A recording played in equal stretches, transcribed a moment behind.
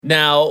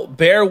Now,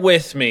 bear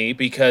with me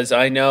because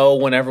I know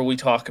whenever we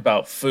talk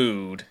about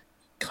food,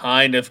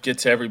 kind of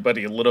gets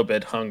everybody a little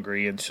bit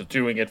hungry, and so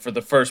doing it for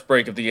the first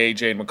break of the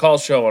AJ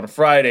McCall Show on a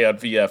Friday on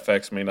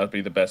VFX may not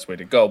be the best way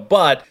to go.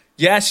 But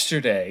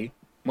yesterday,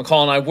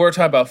 McCall and I were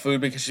talking about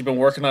food because she's been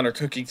working on her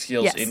cooking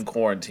skills in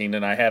quarantine,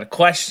 and I had a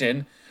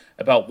question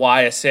about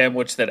why a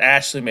sandwich that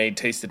Ashley made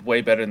tasted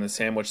way better than the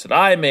sandwich that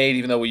I made,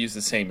 even though we use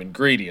the same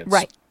ingredients.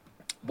 Right.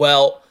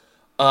 Well,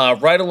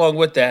 right along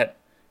with that,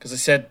 because I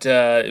said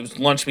it was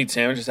lunch meat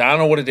sandwiches. I don't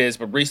know what it is,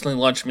 but recently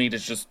lunch meat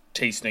is just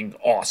tasting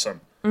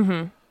awesome.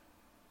 Mm-hmm.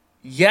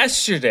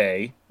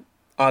 Yesterday,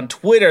 on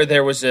Twitter,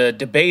 there was a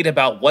debate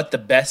about what the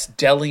best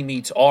deli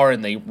meats are,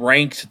 and they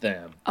ranked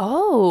them.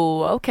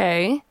 Oh,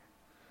 okay.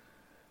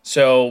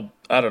 So,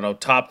 I don't know,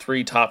 top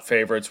 3, top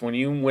favorites. When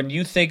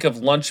you think of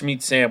lunch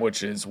meat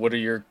sandwiches, what are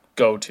your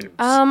go-tos?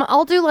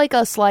 I'll do like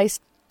a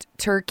sliced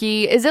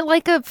turkey. Is it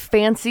like a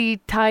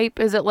fancy type?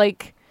 Is it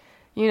like,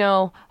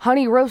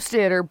 honey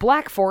roasted or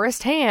Black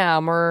Forest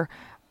ham or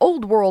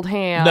Old World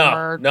ham?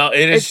 No,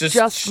 it is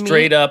just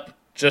straight up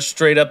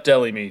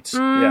deli meats.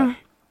 Yeah.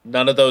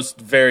 None of those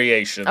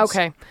variations.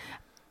 Okay.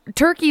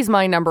 Turkey's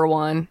my number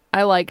one.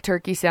 I like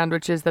turkey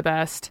sandwiches the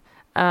best.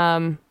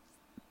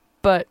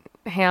 But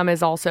ham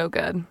is also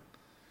good.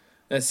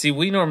 And see,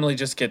 we normally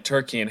just get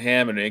turkey and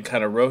ham and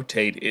kind of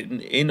rotate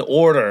in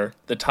order.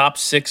 The top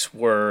 6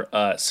 were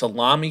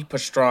salami,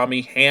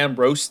 pastrami, ham,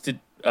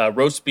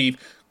 roast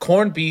beef,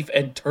 corned beef,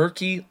 and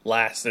turkey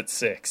last at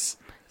 6.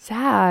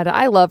 Sad.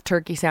 I love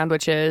turkey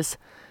sandwiches.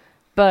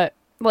 But,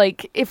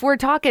 if we're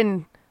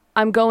talking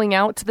I'm going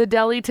out to the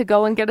deli to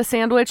go and get a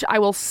sandwich, I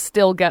will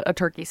still get a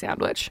turkey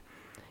sandwich.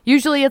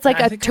 Usually it's like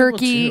a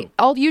turkey.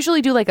 I'll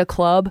usually do like a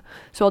club.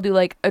 So I'll do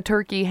like a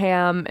turkey,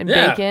 ham, and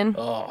bacon.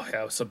 Oh,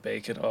 yeah, with some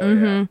bacon. Oh,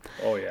 yeah.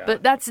 Oh, yeah.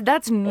 But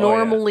that's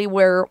normally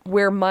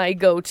where my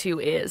go-to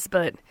is.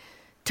 But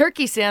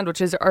turkey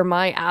sandwiches are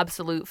my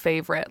absolute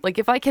favorite. Like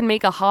if I can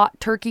make a hot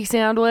turkey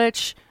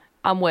sandwich,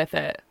 I'm with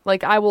it.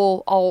 Like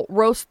I'll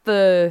roast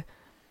the...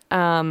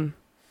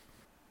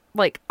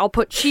 I'll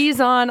put cheese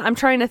on. I'm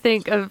trying to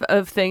think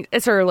of things.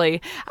 It's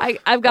early.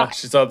 I've got...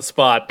 she's on the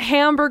spot.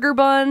 Hamburger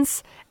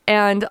buns,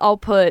 and I'll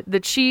put the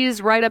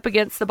cheese right up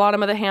against the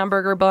bottom of the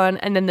hamburger bun,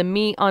 and then the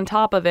meat on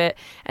top of it,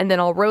 and then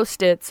I'll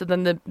roast it, so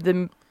then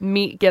the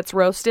meat gets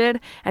roasted,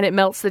 and it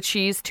melts the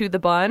cheese to the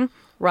bun,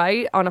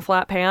 right, on a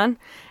flat pan.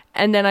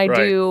 And then I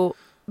do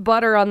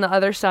butter on the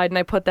other side, and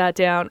I put that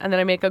down, and then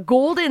I make a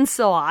golden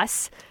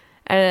sauce,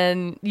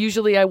 and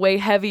usually I weigh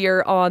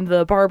heavier on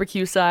the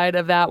barbecue side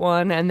of that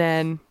one, and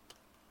then...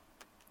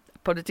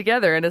 put it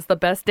together, and it's the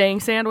best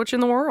dang sandwich in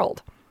the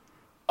world.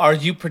 Are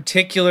you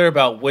particular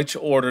about which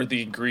order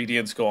the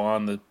ingredients go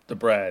on the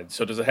bread?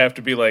 So does it have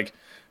to be like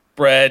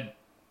bread,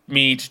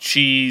 meat,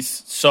 cheese,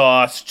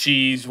 sauce,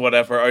 cheese,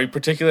 whatever? Are you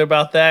particular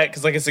about that?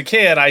 Because like as a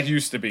kid, I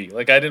used to be.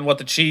 Like I didn't want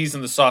the cheese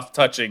and the sauce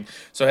touching,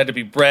 so it had to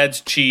be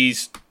bread,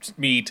 cheese,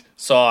 meat,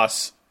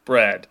 sauce,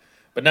 bread.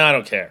 But now I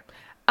don't care.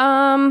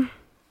 Because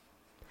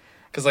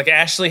like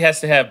Ashley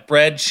has to have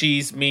bread,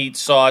 cheese, meat,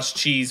 sauce,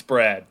 cheese,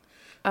 bread.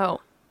 Oh.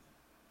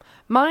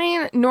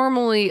 Mine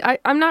normally,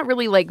 I'm not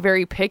really like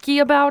very picky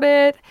about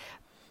it,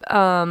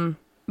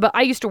 but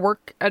I used to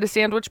work at a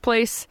sandwich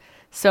place,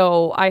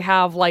 so I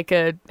have like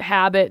a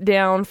habit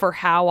down for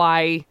how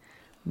I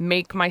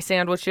make my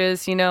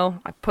sandwiches,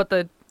 I put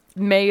the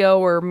mayo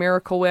or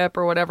Miracle Whip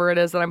or whatever it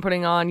is that I'm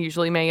putting on,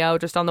 usually mayo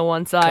just on the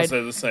one side. Because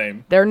they're the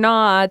same. They're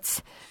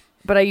not,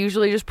 but I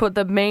usually just put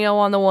the mayo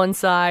on the one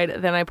side,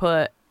 then I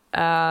put...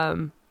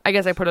 I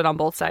guess I put it on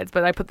both sides,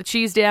 but I put the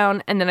cheese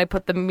down, and then I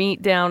put the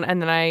meat down,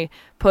 and then I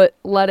put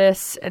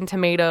lettuce and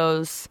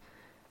tomatoes,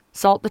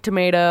 salt the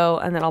tomato,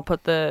 and then I'll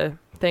put the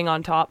thing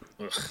on top.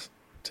 Ugh,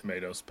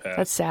 tomatoes pass.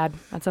 That's sad.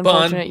 That's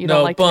unfortunate. You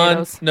don't like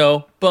tomatoes.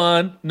 No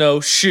bun, no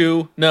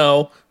shoe,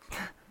 no.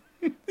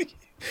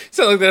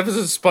 Sounds like that episode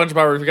of SpongeBob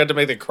where we forgot to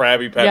make the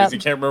Krabby Patties. Yep. You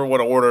can't remember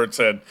what order it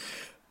said.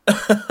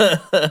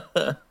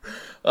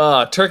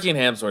 Turkey and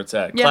ham's where it's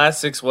at. Yeah.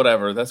 Classics,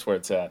 whatever. That's where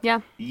it's at. Yeah.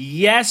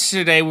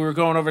 Yesterday, we were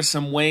going over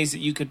some ways that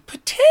you could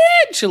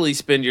potentially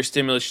spend your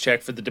stimulus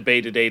check for the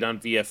debate to date on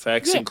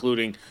VFX,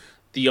 including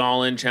the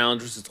All-In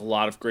Challenge, which is a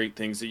lot of great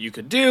things that you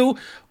could do,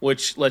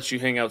 which lets you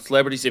hang out with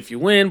celebrities if you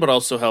win, but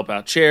also help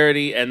out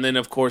charity. And then,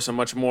 of course, a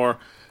much more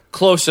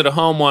closer to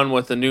home one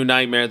with a new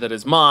nightmare that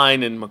is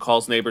mine and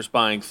McCall's neighbors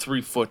buying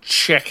 3-foot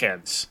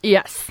chickens.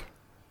 Yes.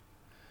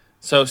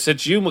 So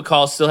since you,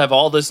 McCall, still have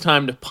all this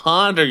time to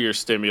ponder your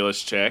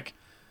stimulus check,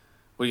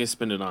 what are you going to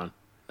spend it on?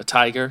 A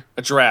tiger?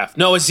 A giraffe?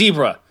 No, a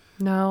zebra.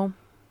 No.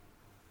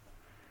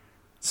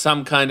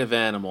 Some kind of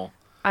animal.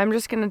 I'm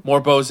just going to... More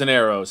bows and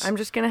arrows. I'm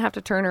just going to have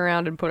to turn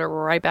around and put it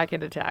right back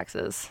into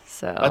taxes.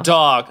 So a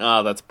dog.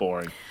 Oh, that's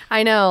boring.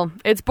 I know.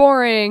 It's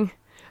boring,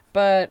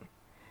 but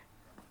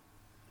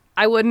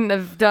I wouldn't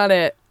have done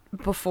it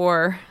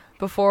before.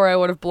 Before I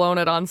would have blown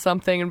it on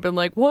something and been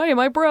like, why am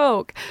I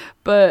broke?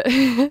 But...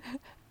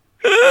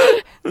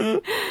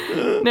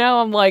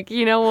 now I'm like,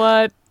 you know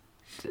what?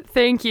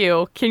 Thank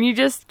you. Can you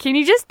just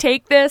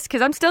take this?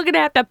 Because I'm still gonna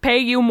have to pay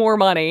you more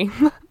money.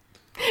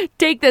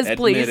 Take this,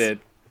 please. Admit it.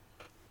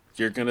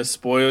 You're going to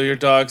spoil your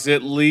dogs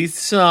at least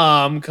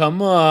some.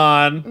 Come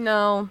on.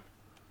 No.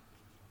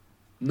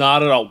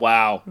 Not at all.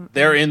 Wow.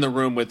 They're in the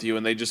room with you,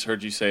 and they just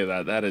heard you say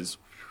that. That is...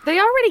 They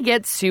already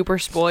get super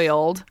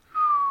spoiled.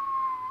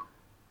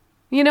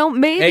 You know,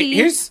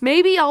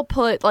 maybe I'll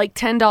put like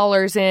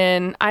 $10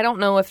 in. I don't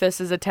know if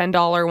this is a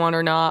 $10 one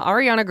or not.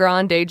 Ariana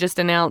Grande just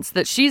announced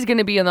that she's going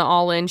to be in the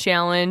All In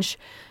Challenge,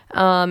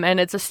 and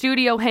it's a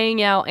studio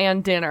hangout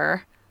and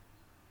dinner.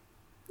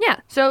 Yeah,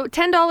 so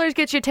 $10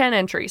 gets you 10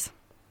 entries.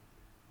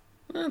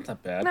 That's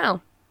not bad.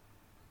 No.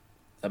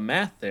 The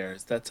math there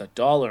is that's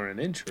 $1 an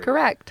entry.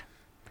 Correct.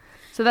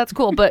 So that's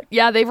cool. But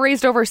yeah, they've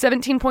raised over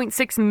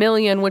 $17.6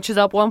 million, which is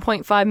up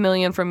 $1.5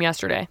 million from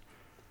yesterday.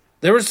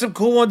 There were some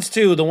cool ones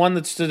too. The one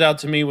that stood out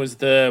to me was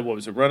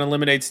Run and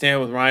Lemonade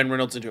Stand with Ryan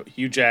Reynolds and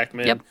Hugh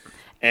Jackman. Yep.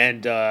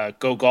 And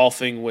Go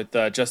Golfing with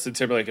Justin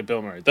Timberlake and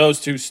Bill Murray. Those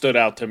two stood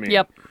out to me.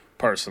 Yep.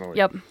 Personally.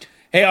 Yep.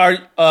 Hey,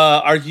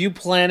 are you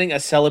planning a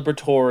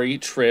celebratory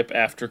trip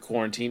after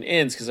quarantine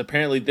ends? Because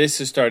apparently this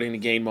is starting to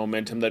gain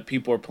momentum that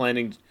people are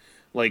planning,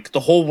 like the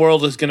whole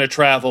world is going to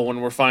travel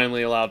when we're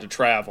finally allowed to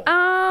travel.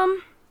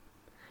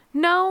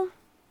 No,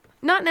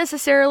 not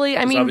necessarily.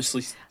 I mean,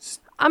 obviously,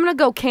 I'm going to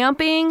go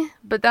camping,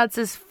 but that's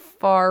as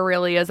far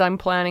really as I'm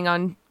planning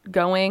on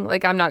going.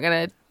 Like, I'm not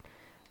going to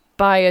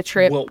buy a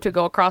trip to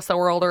go across the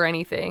world or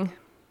anything.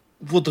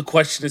 Well, the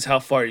question is, how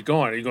far are you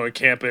going? Are you going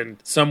camping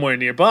somewhere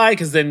nearby?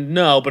 Because then,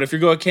 no. But if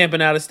you're going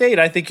camping out of state,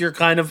 I think you're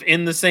kind of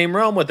in the same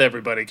realm with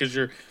everybody because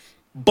you're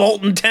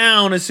bolting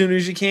town as soon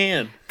as you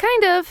can.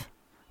 Kind of.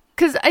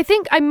 Because I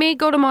think I may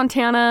go to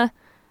Montana,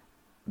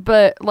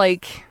 but,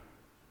 like,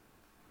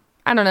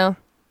 I don't know.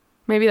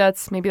 Maybe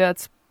that's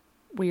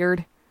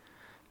weird.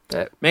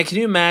 But man, can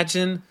you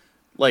imagine,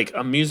 like,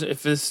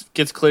 if this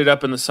gets cleared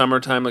up in the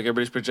summertime, like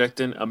everybody's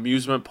projecting,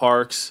 amusement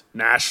parks,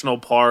 national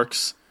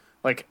parks,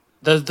 like,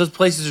 those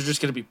places are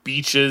just going to be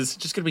beaches,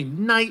 just going to be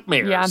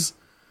nightmares. Yeah.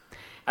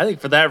 I think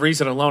for that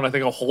reason alone, I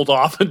think I'll hold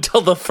off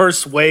until the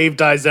first wave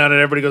dies down and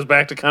everybody goes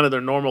back to kind of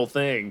their normal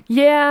thing.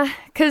 Yeah,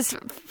 because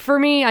for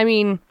me, I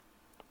mean,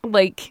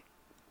 like,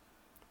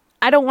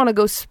 I don't want to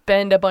go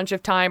spend a bunch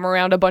of time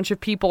around a bunch of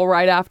people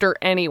right after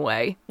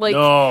anyway. Like,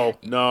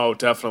 no,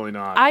 definitely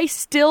not. I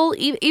still,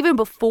 even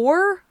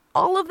before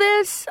all of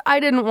this, I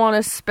didn't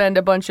want to spend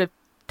a bunch of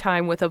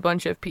time with a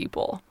bunch of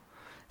people.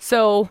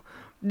 So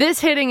this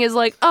hitting is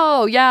like,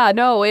 oh yeah,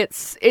 no,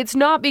 it's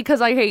not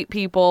because I hate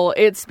people.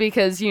 It's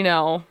because,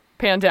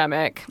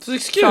 pandemic. It's an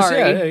excuse. Sorry.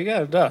 Yeah, you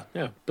got it.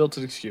 Yeah, built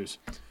an excuse.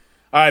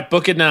 All right,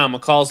 book it now.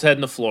 McCall's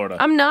heading to Florida.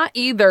 I'm not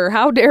either.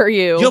 How dare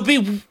you?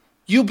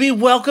 You'll be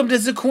welcomed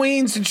as a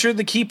queen since you're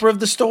the keeper of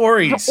the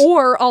stories.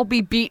 Or I'll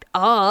be beat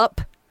up.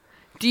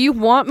 Do you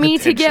want me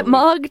to get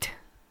mugged?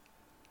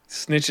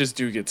 Snitches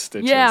do get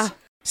stitches. Yeah.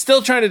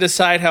 Still trying to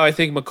decide how I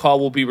think McCall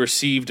will be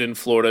received in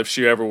Florida if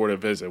she ever were to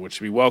visit. Would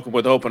she be welcomed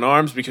with open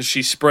arms because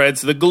she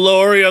spreads the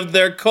glory of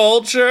their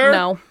culture?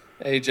 No.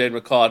 AJ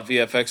McCall at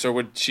VFX, or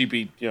would she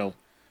be,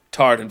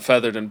 tarred and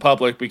feathered in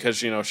public because,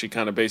 she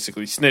kind of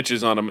basically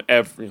snitches on them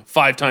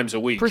 5 times a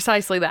week?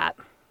 Precisely that.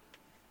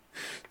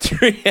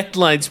 3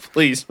 headlines,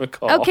 please,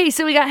 McCall. Okay,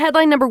 so we got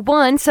headline number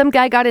 1. Some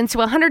guy got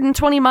into a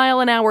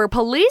 120-mile-an-hour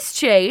police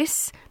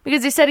chase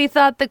because he said he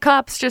thought the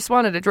cops just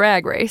wanted a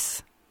drag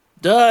race.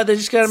 Duh, they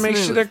just got to make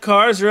sure their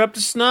cars are up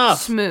to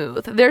snuff.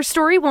 Smooth. There's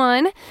story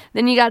 1.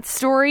 Then you got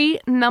story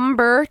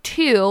number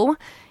 2.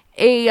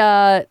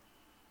 A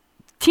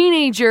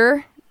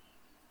teenager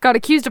got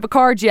accused of a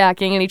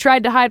carjacking, and he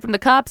tried to hide from the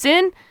cops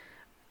in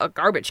a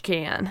garbage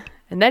can.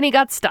 And then he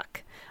got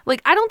stuck.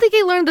 Like, I don't think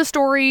he learned the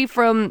story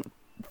from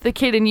the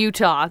kid in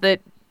Utah that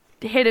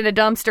hid in a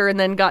dumpster and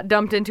then got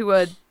dumped into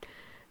a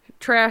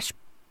trash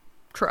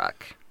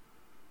truck.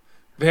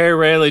 Very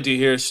rarely do you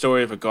hear a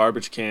story of a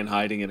garbage can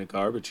hiding in a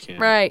garbage can.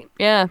 Right,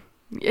 yeah.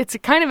 It's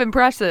kind of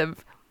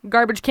impressive.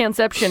 Garbage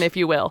canception, if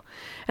you will.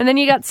 And then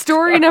you got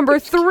story number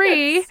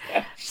 3.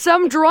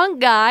 Some drunk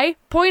guy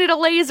pointed a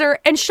laser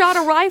and shot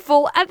a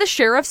rifle at the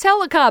sheriff's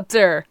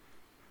helicopter.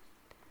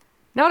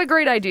 Not a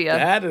great idea.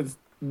 That is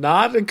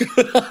not a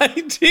good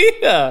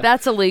idea.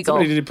 That's illegal.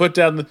 Somebody need to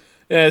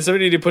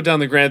put down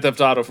the Grand Theft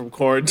Auto from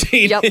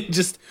quarantine and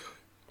just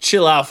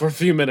chill out for a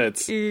few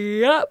minutes.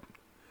 Yep.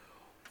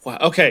 Wow.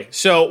 Okay,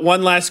 so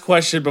one last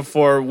question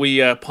before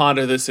we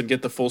ponder this and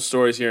get the full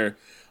stories here.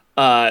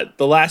 The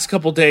last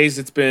couple days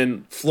it's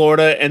been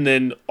Florida, and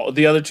then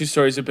the other 2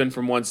 stories have been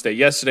from one state.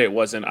 Yesterday it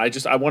wasn't.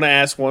 I want to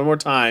ask one more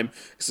time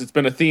because it's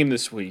been a theme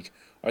this week.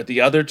 Are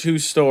the other 2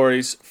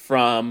 stories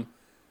from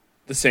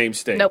the same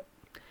state? Nope.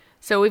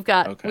 So we've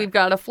got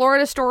a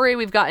Florida story,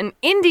 we've got an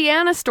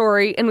Indiana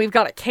story, and we've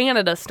got a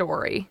Canada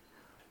story.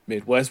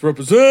 Midwest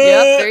represent.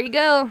 Yep, there you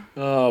go.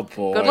 Oh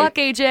boy. Good luck,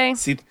 AJ.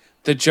 See,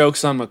 the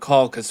joke's on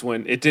McCall because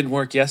when it didn't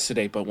work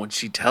yesterday, but when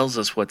she tells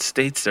us what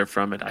states they're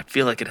from, I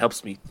feel like it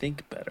helps me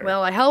think better.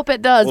 Well, I hope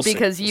it does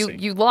because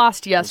you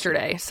lost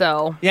yesterday.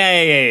 So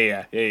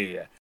yeah.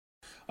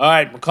 All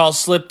right, McCall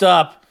slipped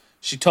up.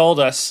 She told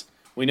us.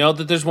 We know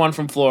that there's one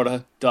from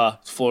Florida. Duh,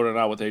 it's Florida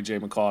now with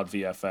AJ McCall at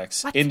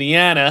VFX. What?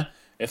 Indiana.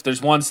 If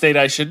there's one state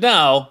I should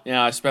know,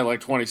 I spent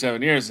like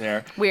 27 years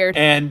there. Weird.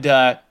 And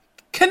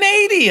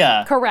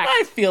Canada. Correct.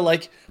 I feel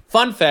like,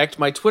 fun fact,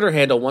 my Twitter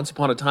handle once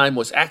upon a time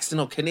was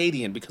Accidental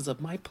Canadian because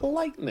of my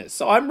politeness.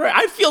 So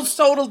I feel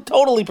so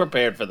totally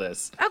prepared for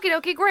this. Okie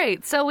dokie,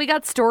 great. So we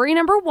got story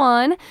number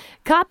 1.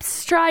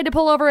 Cops tried to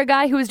pull over a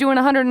guy who was doing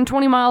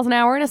 120 miles an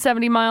hour in a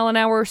 70 mile an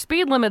hour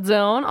speed limit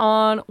zone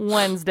on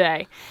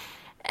Wednesday.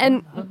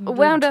 And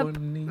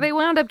they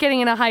wound up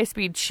getting in a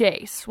high-speed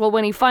chase. Well,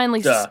 when he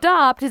finally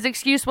stopped, his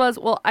excuse was,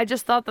 well, I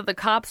just thought that the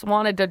cops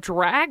wanted to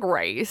drag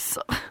race.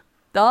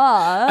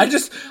 Duh. I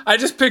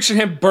just picture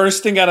him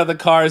bursting out of the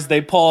car as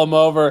they pull him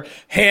over,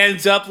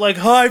 hands up like,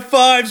 high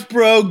fives,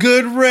 bro,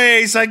 good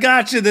race. I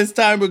got you this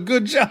time, but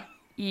good job.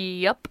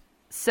 Yep.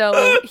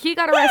 So he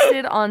got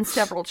arrested on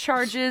several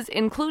charges,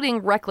 including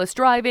reckless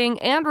driving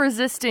and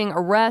resisting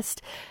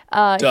arrest.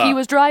 He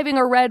was driving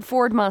a red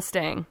Ford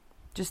Mustang.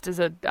 Just as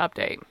an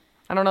update.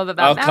 I don't know that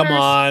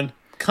matters.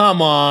 Come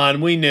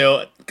on. We knew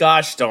it.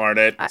 Gosh darn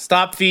it.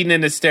 Stop feeding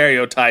into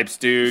stereotypes,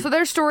 dude. So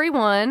there's story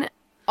 1.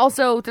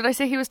 Also, did I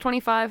say he was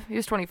 25? He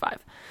was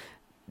 25.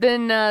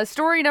 Then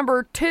story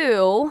number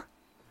 2,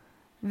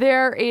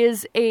 there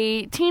is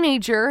a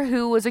teenager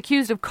who was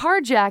accused of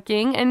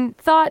carjacking and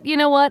thought, you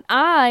know what,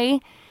 I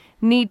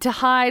need to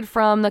hide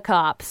from the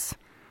cops.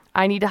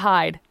 I need to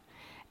hide.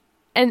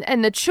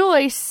 And the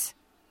choice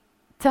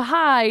to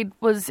hide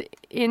was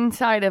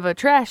inside of a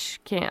trash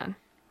can.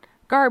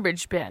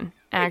 Garbage bin,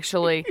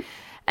 actually.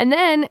 And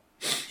then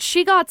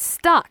she got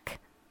stuck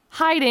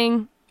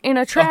hiding in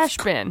a trash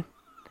bin.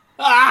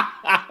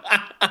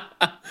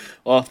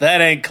 Well, that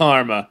ain't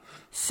karma.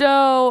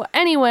 So,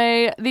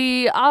 anyway,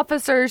 the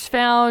officers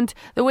found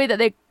the way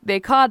that they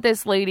caught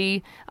this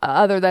lady,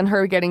 other than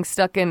her getting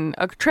stuck in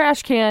a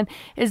trash can,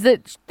 is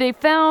that they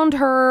found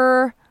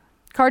her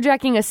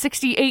carjacking a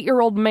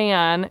 68-year-old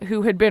man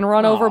who had been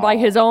run over by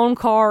his own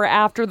car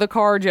after the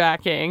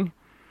carjacking.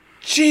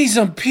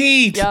 Jeez,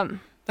 Pete. Yep.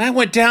 That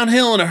went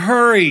downhill in a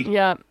hurry.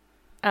 Yep.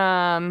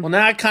 Well,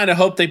 now I kind of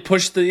hope they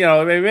push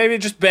maybe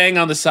just bang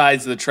on the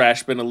sides of the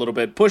trash bin a little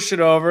bit, push it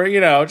over,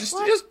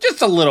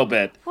 just a little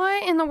bit.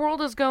 What in the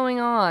world is going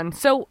on?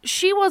 So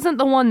she wasn't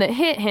the one that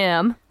hit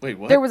him. Wait,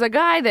 what? There was a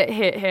guy that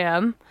hit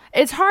him.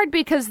 It's hard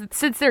because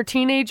since they're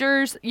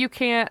teenagers,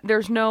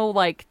 there's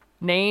no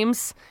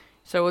names,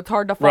 so it's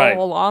hard to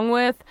follow along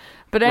with.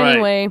 But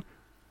anyway,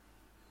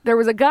 there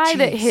was a guy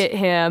that hit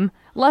him.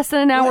 Less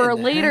than an hour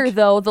later,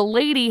 though, the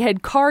lady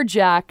had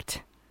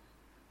carjacked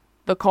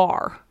the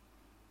car.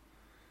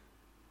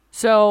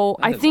 So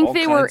I think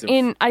they were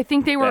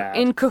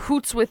in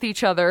cahoots with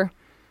each other.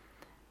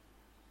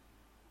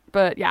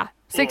 But yeah,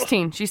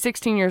 16. Ugh. She's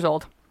 16 years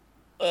old.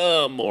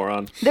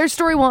 Moron. There's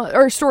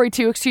story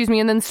 2, excuse me,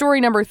 and then story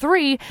number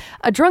 3.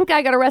 A drunk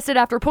guy got arrested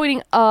after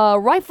pointing a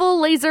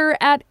rifle laser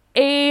at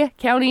a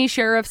county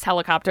sheriff's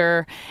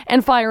helicopter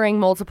and firing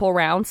multiple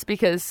rounds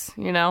because,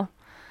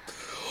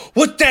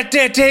 What that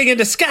thing in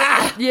the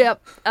sky?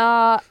 Yep.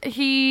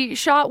 He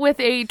shot with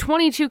a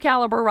 .22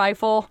 caliber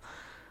rifle.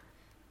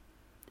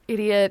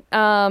 Idiot.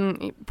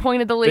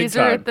 Pointed the laser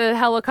at the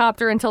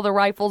helicopter until the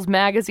rifle's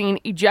magazine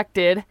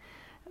ejected.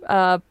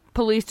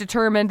 Police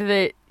determined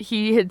that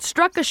he had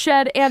struck a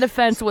shed and a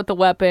fence with the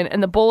weapon,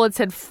 and the bullets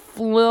had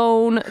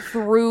flown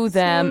through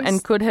them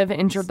and could have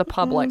injured the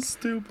public.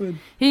 Stupid.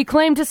 He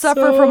claimed to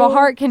suffer from a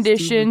heart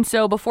condition,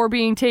 so before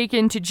being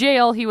taken to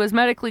jail, he was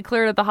medically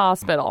cleared at the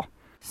hospital.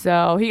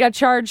 So he got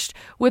charged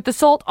with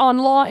assault on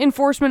law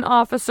enforcement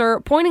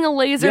officer, pointing a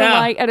laser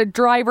light at a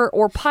driver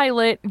or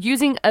pilot,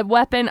 using a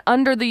weapon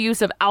under the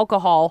use of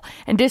alcohol,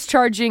 and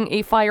discharging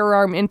a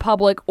firearm in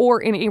public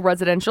or in a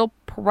residential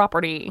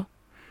property.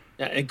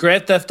 Yeah, and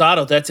Grand Theft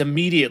Auto, that's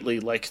immediately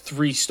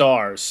 3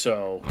 stars,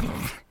 so...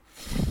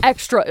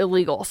 Extra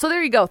illegal. So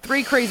there you go.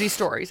 3 crazy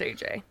stories,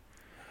 AJ.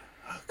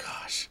 Oh,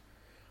 gosh.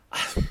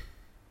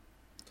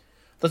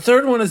 The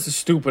third one is the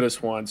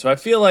stupidest one, so I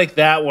feel like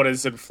that one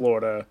is in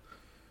Florida.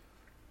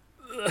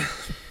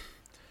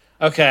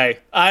 Okay,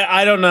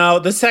 I don't know.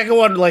 The second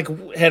one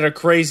had a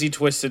crazy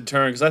twisted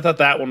turn because I thought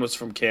that one was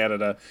from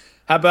Canada.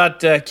 How about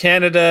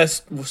Canada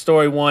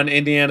story 1,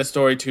 Indiana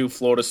story 2,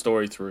 Florida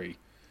story 3?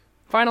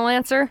 Final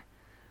answer?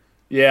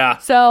 Yeah.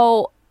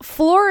 So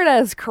Florida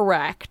is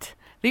correct.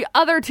 The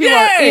other 2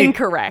 are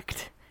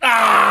incorrect.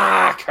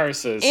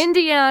 Curses.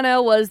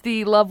 Indiana was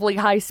the lovely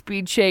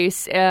high-speed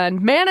chase,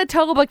 and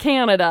Manitoba,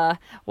 Canada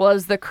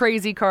was the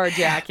crazy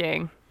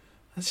carjacking.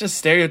 That's just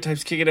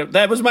stereotypes kicking up.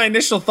 That was my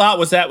initial thought,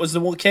 was that was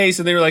the case,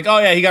 and they were like, oh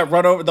yeah, he got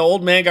run over, the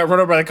old man got run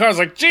over by the car. I was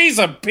like,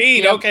 jeez,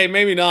 Pete, okay,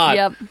 maybe not.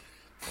 Yep.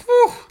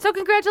 Whew. So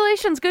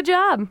congratulations, good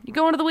job. You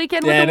go into the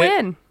weekend with a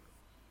win.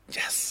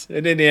 Yes.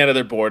 In Indiana,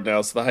 they're bored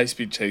now, so the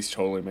high-speed chase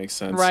totally makes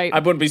sense. Right. I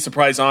wouldn't be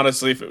surprised,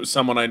 honestly, if it was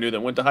someone I knew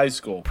that went to high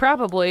school.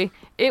 Probably.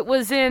 It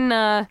was in,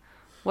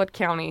 what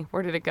county?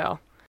 Where did it go?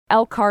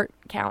 Elkhart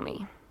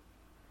County.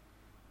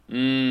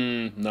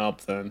 Nope,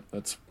 then.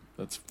 That's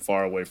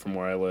far away from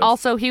where I live.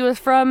 Also, he was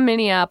from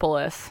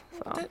Minneapolis.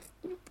 So.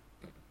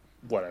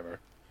 Whatever.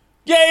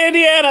 Yay,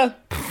 Indiana!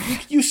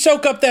 You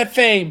soak up that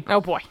fame. Oh,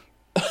 boy.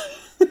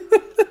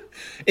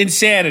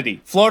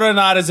 Insanity. Florida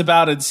Not is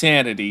about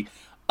insanity.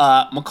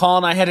 McCall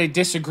and I had a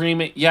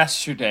disagreement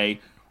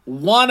yesterday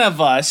one of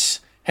us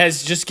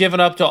has just given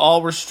up to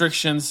all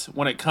restrictions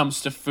when it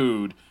comes to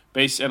food.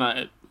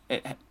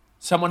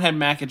 Someone had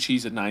mac and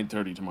cheese at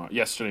 9:30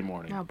 yesterday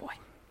morning. Oh, boy.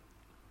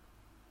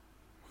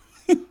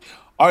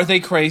 Are they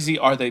crazy?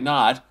 Are they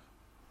not?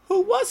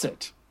 Who was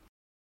it?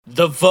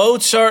 The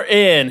votes are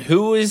in.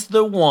 Who is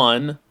the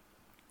one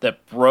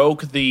that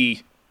broke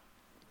the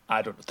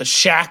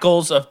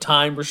shackles of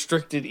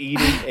time-restricted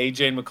eating?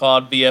 AJ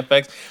McCall at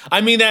VFX.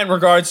 I mean that in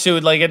regards to,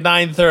 like, at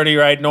 9:30,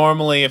 right?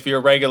 Normally, if you're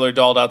a regular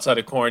adult outside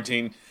of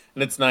quarantine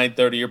and it's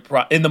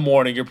 9:30 in the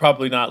morning, you're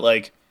probably not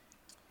like,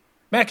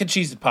 mac and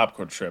cheese and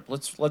popcorn shrimp.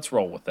 Let's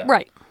roll with that.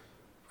 Right.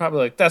 Probably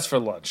like, that's for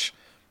lunch.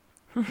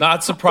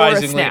 Not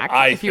surprisingly, or a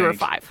snack, if you were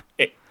 5.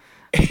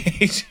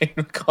 AJ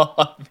McCall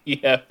at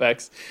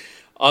VFX.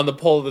 On the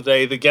poll of the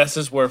day, the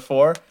guesses were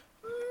for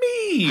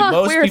me.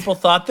 Most weird. people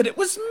thought that it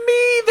was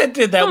me that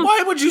did that.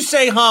 Why would you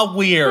say,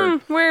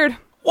 weird? Weird.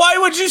 Why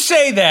would you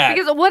say that?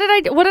 Because what did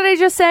I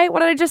just say? What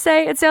did I just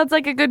say? It sounds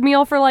like a good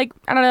meal for, like,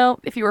 I don't know,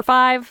 if you were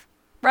 5,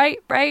 right?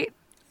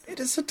 It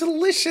is a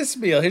delicious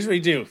meal. Here's what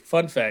you do.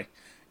 Fun fact.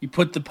 You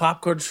put the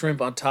popcorn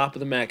shrimp on top of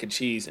the mac and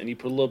cheese, and you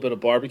put a little bit of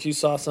barbecue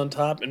sauce on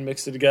top and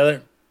mix it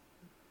together.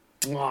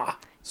 Mwah,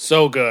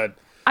 so good.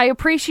 I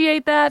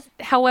appreciate that.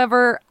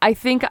 However, I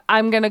think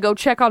I'm going to go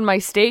check on my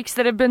steaks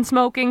that have been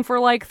smoking for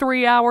like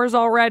 3 hours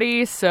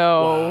already,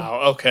 so...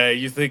 Wow, okay.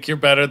 You think you're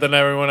better than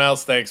everyone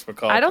else? Thanks,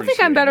 McCall. I don't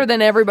think I'm better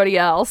than everybody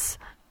else.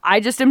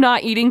 I just am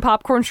not eating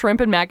popcorn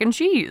shrimp and mac and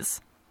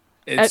cheese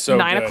at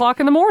 9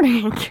 o'clock in the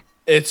morning.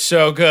 It's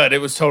so good. It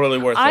was totally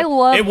worth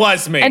it. It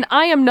was me. And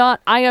I am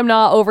not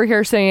over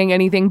here saying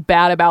anything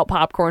bad about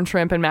popcorn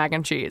shrimp and mac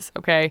and cheese,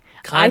 okay?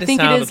 Kind of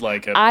sounded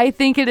like it. I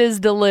think it is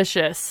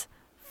delicious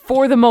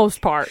for the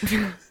most part.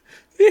 Get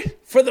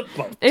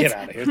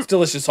out of here. It's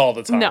delicious all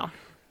the time. No.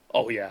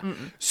 Oh, yeah.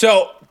 Mm-mm.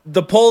 So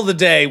the poll of the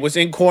day was,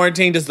 in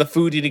quarantine, does the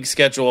food eating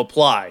schedule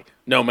apply?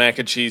 No mac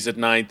and cheese at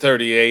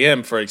 9:30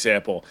 a.m., for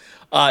example.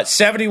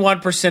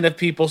 71% of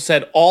people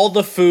said all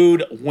the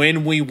food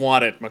when we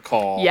want it,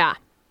 McCall. Yeah.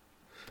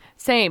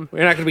 Same.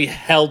 We're not going to be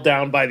held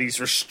down by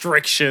these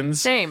restrictions.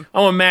 Same.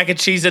 I want mac and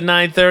cheese at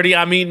 9:30.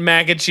 I'm eating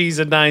mac and cheese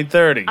at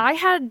 9:30.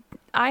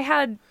 I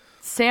had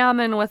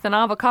salmon with an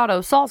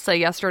avocado salsa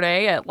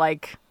yesterday at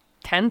like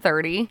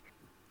 10:30.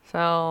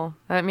 So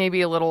that may be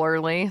a little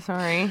early.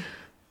 Sorry.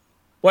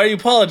 Why are you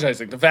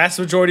apologizing? The vast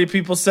majority of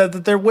people said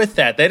that they're with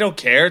that. They don't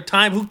care.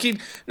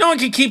 No one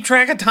can keep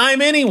track of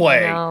time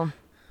anyway.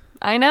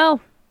 I know.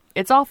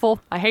 It's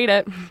awful. I hate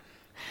it.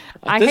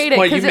 I hate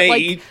it because at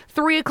like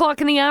 3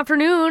 o'clock in the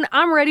afternoon,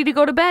 I'm ready to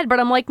go to bed. But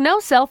I'm like, no,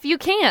 self, you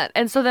can't.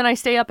 And so then I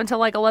stay up until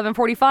like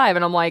 11:45.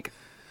 And I'm like,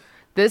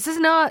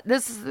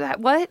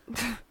 what?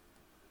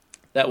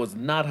 That was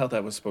not how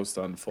that was supposed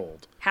to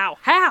unfold.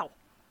 How?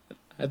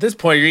 At this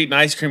point, you're eating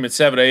ice cream at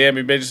 7 a.m.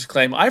 You may just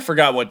claim, I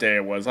forgot what day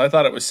it was. I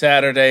thought it was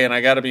Saturday, and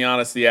I got to be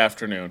honest, the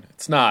afternoon.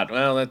 It's not.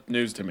 Well, that's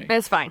news to me.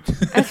 It's fine.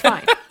 It's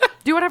fine.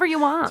 Do whatever you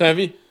want. So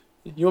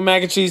you want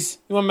mac and cheese?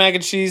 You want mac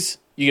and cheese?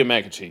 You get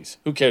mac and cheese.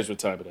 Who cares what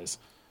time it is?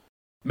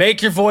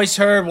 Make your voice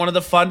heard. One of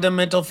the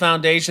fundamental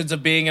foundations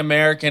of being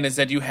American is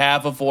that you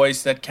have a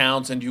voice that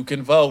counts and you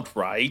can vote,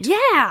 right?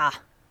 Yeah.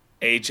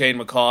 AJ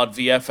McCall at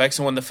VFX.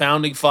 And when the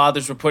founding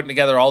fathers were putting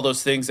together all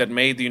those things that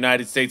made the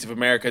United States of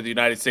America,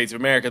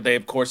 they,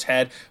 of course,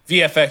 had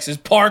VFX's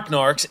Park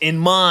Narcs in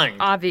mind.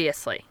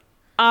 Obviously.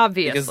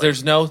 Because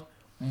there's no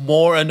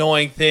more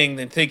annoying thing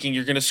than thinking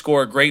you're going to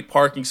score a great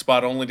parking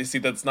spot only to see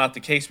that's not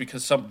the case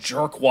because some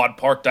jerkwad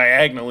parked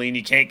diagonally and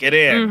you can't get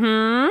in.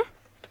 Mm-hmm.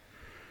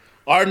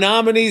 Our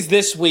nominees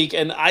this week,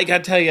 and I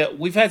got to tell you,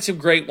 we've had some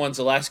great ones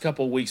the last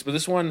couple of weeks, but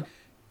this one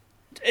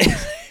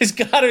has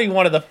got to be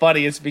one of the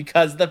funniest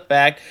because of the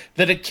fact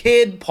that a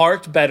kid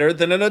parked better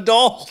than an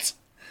adult.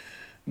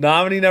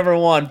 Nominee number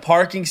 1,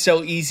 parking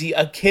so easy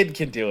a kid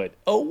can do it.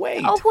 Oh,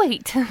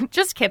 wait.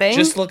 Just kidding.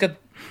 Just look at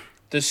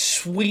the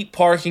sweet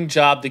parking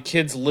job the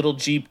kid's little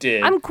Jeep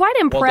did. I'm quite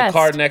impressed. While the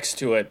car next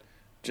to it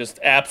just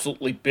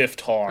absolutely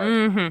biffed hard.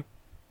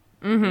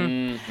 Mm-hmm.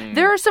 Mm-hmm.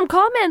 There are some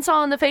comments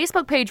on the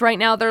Facebook page right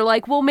now. They're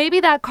like, well,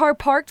 maybe that car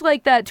parked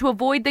like that to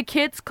avoid the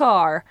kid's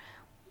car.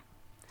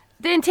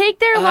 Then take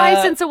their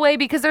license away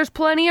because there's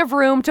plenty of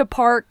room to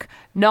park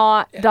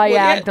not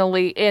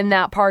diagonally in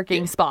that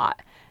parking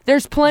spot.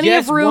 There's plenty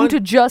of room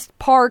to just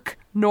park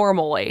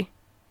normally.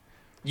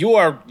 You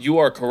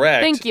are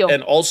correct. Thank you.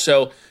 And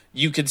also,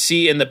 you can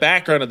see in the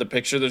background of the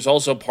picture, there's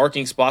also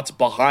parking spots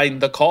behind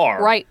the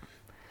car. Right.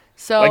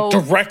 So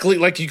like directly,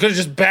 like you could have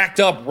just backed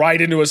up right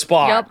into a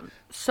spot. Yep.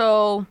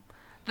 So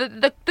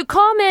the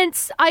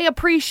comments I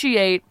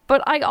appreciate,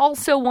 but I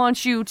also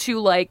want you to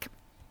like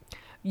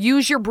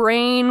use your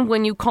brain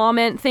when you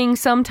comment things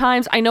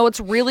sometimes. I know it's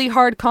really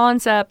hard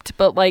concept,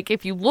 but like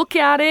if you look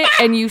at it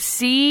and you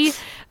see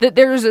that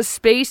there's a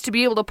space to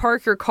be able to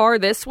park your car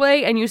this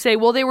way and you say,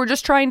 well, they were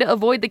just trying to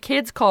avoid the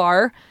kid's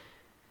car,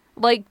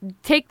 like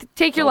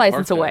take your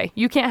license away.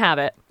 You can't have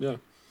it. Yeah.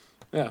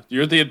 Yeah.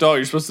 You're the adult.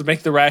 You're supposed to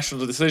make the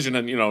rational decision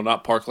and,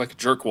 not park like a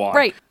jerkwad.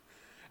 Right.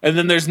 And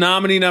then there's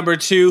nominee number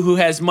 2 who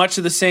has much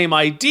of the same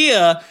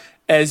idea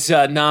as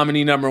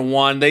nominee number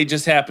 1. They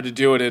just happen to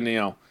do it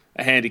in,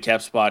 a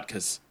handicap spot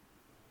because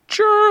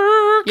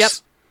jerks. Yep.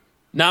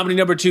 Nominee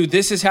number 2,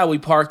 this is how we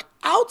park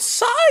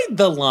outside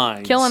the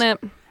lines. Killing it.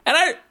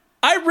 And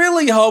I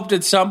really hoped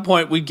at some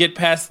point we'd get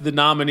past the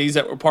nominees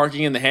that were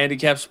parking in the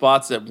handicap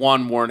spots that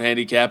 1, weren't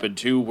handicap, and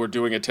 2, were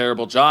doing a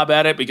terrible job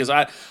at it, because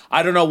I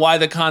don't know why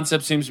the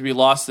concept seems to be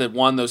lost that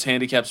 1, those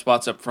handicap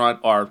spots up front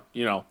are,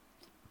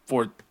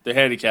 for the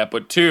handicap,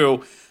 but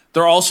 2,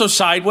 they're also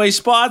sideways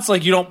spots.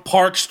 Like, you don't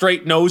park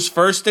straight nose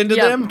first into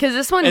them. Because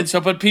this one... And so,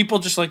 but people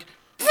just like,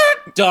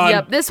 done.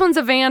 Yep, this one's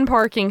a van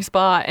parking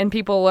spot, and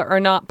people are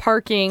not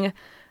parking,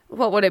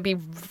 what would it be,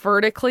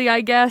 vertically,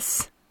 I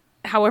guess?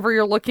 However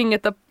you're looking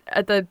at the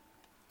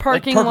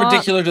parking lot. Like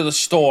perpendicular to the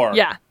store.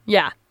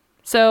 Yeah.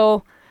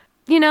 So,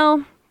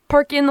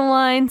 park in the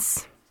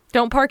lines.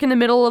 Don't park in the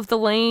middle of the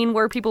lane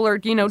where people are,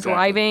 Exactly.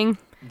 driving.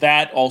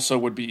 That also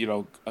would be,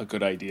 a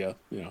good idea,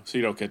 so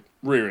you don't get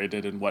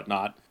rear-ended and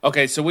whatnot.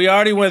 Okay, so we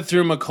already went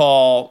through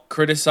McCall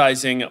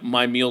criticizing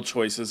my meal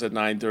choices at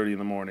 9:30 in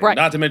the morning. Right.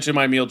 Not to mention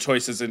my meal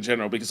choices in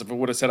general, because if I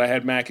would have said I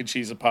had mac and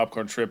cheese and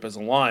popcorn shrimp as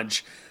a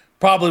lunch,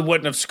 probably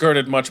wouldn't have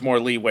skirted much more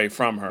leeway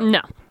from her.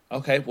 No.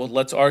 Okay, well,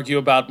 let's argue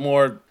about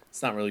more,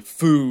 it's not really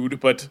food,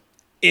 but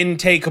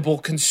intakeable,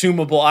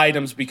 consumable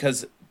items,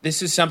 because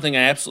this is something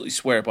I absolutely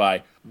swear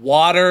by.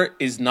 Water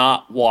is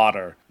not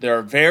water. There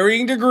are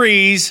varying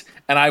degrees,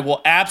 and I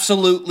will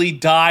absolutely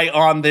die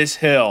on this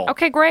hill.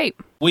 Okay, great.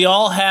 We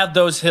all have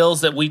those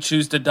hills that we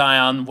choose to die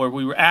on where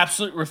we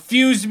absolutely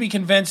refuse to be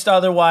convinced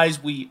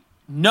otherwise. We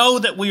know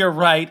that we are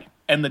right,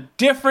 and the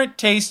different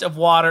taste of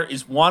water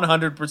is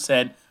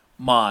 100%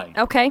 mine.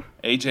 Okay.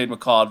 AJ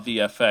McCall at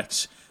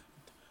VFX.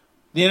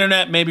 The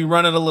internet may be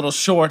running a little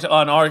short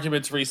on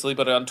arguments recently,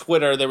 but on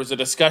Twitter there was a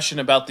discussion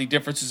about the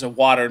differences of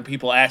water and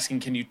people asking,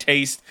 can you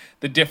taste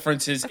the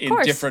differences in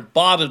different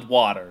bottled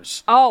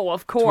waters? Oh,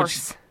 of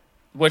course.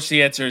 Which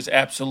the answer is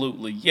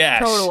absolutely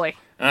yes. Totally.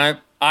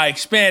 I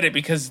expand it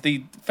because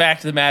the fact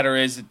of the matter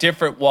is that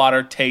different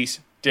water tastes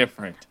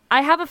different.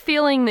 I have a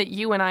feeling that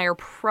you and I are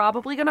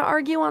probably going to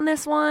argue on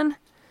this one.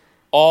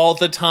 All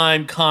the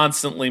time,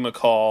 constantly,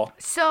 McCall.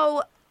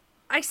 So,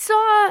 I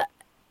saw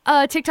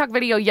a TikTok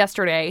video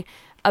yesterday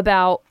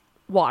about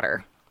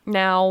water.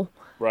 Now,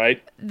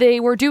 right? They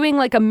were doing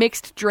like a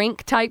mixed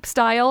drink type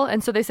style,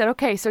 and so they said,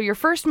 okay, so your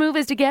first move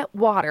is to get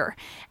water,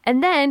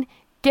 and then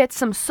get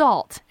some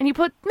salt, and you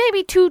put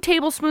maybe 2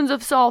 tablespoons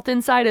of salt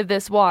inside of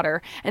this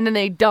water, and then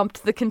they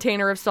dumped the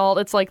container of salt.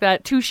 It's like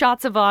that 2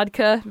 shots of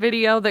vodka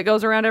video that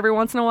goes around every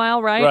once in a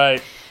while, right?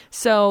 Right.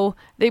 So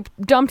they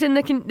dumped in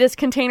this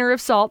container of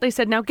salt. They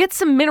said, now get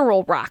some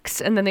mineral rocks.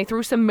 And then they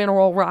threw some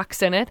mineral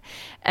rocks in it.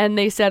 And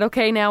they said,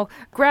 okay, now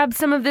grab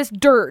some of this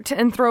dirt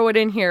and throw it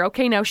in here.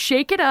 Okay, now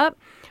shake it up,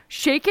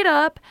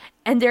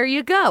 and there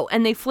you go.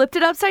 And they flipped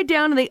it upside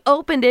down and they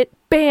opened it.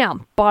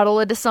 Bam, bottle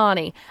of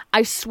Dasani.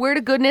 I swear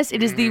to goodness,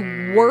 it is the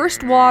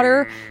worst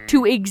water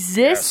to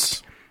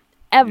exist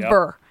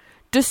ever.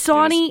 Yep.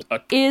 Dasani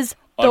is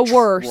the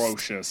worst.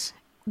 Atrocious.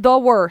 The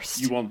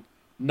worst. You will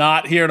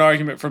not hear an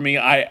argument from me.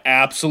 I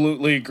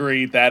absolutely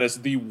agree. That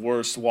is the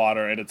worst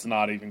water, and it's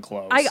not even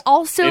close.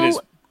 It is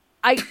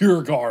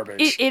pure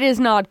garbage. It is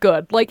not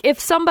good. Like,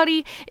 if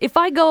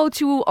I go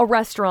to a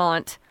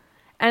restaurant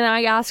and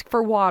I ask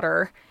for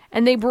water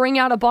and they bring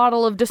out a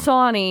bottle of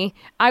Dasani,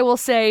 I will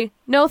say,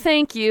 no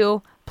thank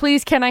you.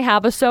 Please, can I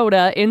have a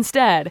soda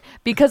instead?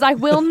 Because I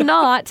will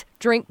not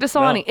drink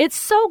Dasani. No. It's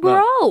so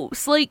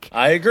gross. No. Like,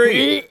 I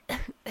agree.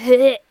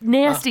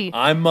 Nasty.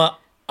 I'm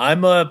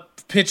a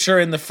pitcher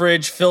in the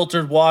fridge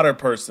filtered water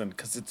person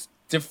because it's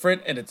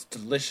different and it's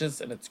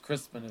delicious and it's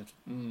crisp and it's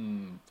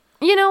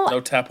no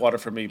tap water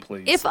for me,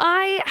 please. If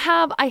I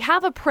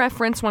have a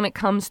preference when it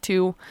comes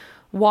to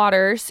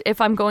waters,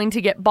 if I'm going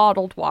to get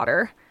bottled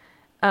water,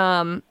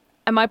 and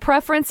my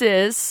preference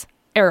is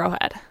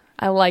Arrowhead.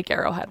 I like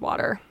Arrowhead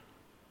water.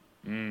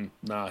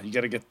 Nah, you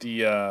got to get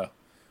the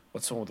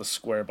what's the one with the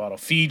square bottle?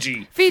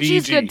 Fiji.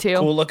 Fiji's good too.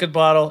 Cool looking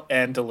bottle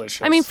and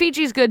delicious. I mean,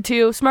 Fiji's good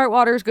too. Smart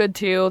Water's good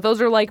too. Those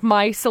are like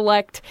my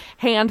select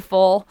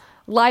handful.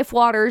 Life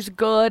Water's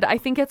good. I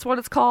think it's what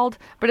it's called,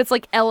 but it's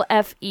like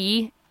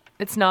LFE.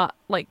 It's not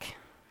like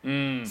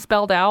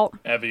spelled out.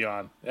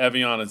 Evian.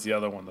 Evian is the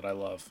other one that I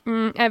love.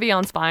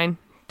 Evian's fine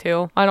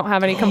too. I don't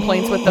have any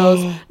complaints with those.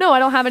 No, I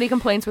don't have any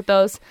complaints with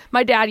those.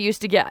 My dad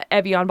used to get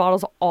Evian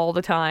bottles all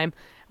the time.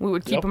 We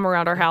would keep them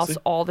around our house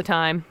all the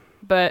time.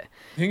 But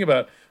think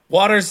about it.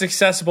 Water is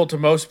accessible to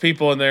most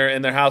people in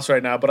their house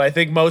right now, but I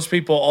think most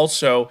people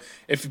also,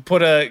 if you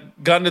put a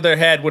gun to their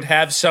head, would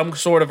have some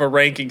sort of a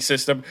ranking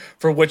system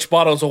for which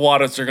bottles of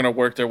water they're going to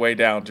work their way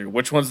down to.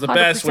 Which one's the 100%.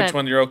 best, which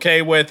one you're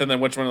okay with, and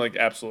then which one like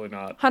absolutely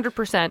not.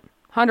 100%.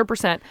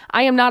 100%.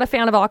 I am not a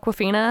fan of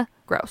Aquafina.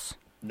 Gross.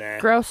 Nah.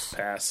 Gross.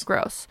 Pass.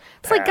 Gross.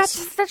 It's Pass. like got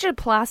such a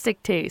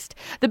plastic taste.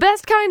 The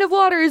best kind of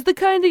water is the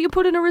kind that you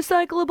put in a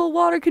recyclable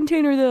water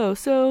container, though.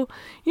 So,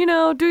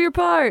 do your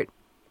part.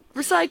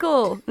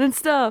 Recycle and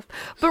stuff.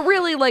 But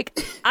really, like,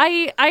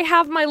 I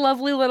have my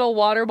lovely little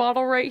water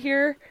bottle right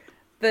here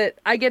that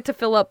I get to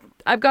fill up.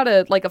 I've got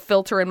a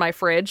filter in my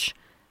fridge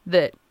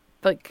that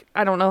like,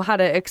 I don't know how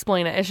to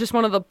explain it. It's just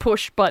one of the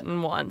push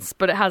button ones,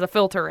 but it has a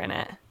filter in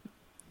it.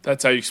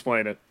 That's how you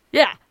explain it.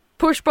 Yeah.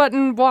 Push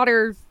button,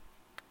 water,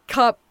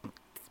 cup,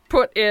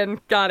 put in.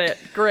 Got it.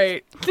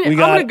 Great. I'm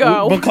going to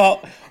go.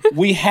 McCall,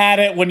 we had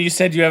it when you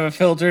said you have a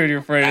filter in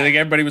your fridge. I think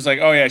everybody was like,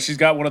 oh, yeah, she's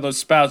got one of those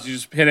spouts. You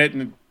just hit it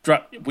and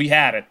we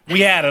had it.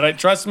 We had it.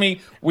 Trust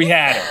me, we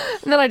had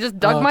it. And then I just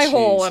dug my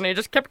hole and I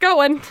just kept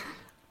going.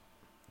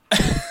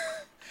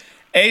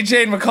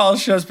 AJ and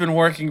McCall Show's been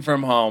working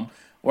from home.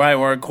 Right,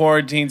 we're in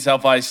quarantine,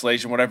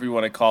 self-isolation, whatever you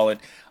want to call it.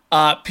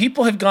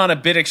 People have gone a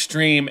bit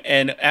extreme,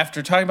 and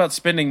after talking about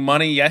spending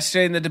money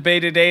yesterday in the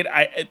debate at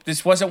 8,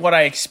 this wasn't what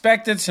I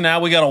expected, so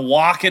now we got to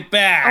walk it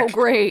back. Oh,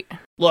 great.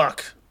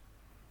 Look,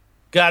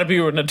 got to be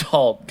an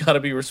adult, got to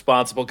be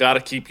responsible, got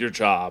to keep your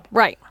job.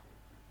 Right.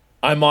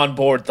 I'm on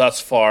board thus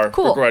far,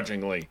 cool.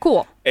 Begrudgingly.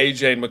 Cool.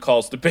 AJ and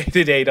McCall's debate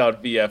at 8 on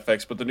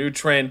VFX, but the new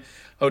trend,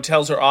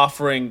 hotels are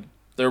offering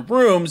their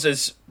rooms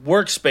as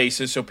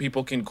workspaces so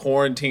people can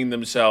quarantine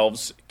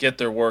themselves, get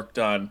their work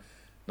done,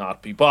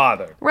 not be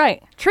bothered.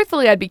 Right.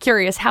 Truthfully, I'd be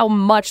curious how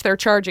much they're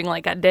charging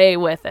like a day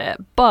with it,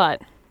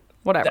 but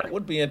whatever. That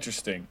would be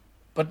interesting.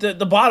 But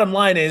the bottom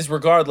line is,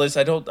 regardless,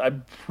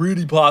 I'm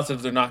pretty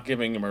positive they're not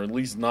giving them, or at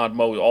least not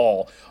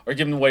all, or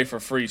giving them away for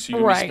free. So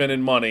you're going to be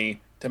spending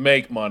money to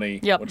make money,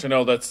 which I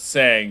know that's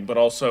saying, but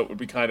also it would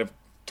be kind of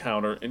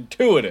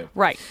counterintuitive.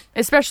 Right.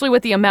 Especially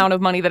with the amount of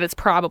money that it's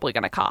probably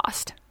going to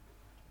cost.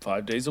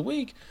 5 days a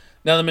week.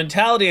 Now, the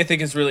mentality, I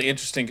think, is really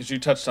interesting because you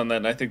touched on that,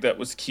 and I think that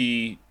was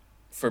key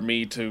for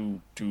me to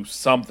do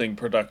something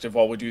productive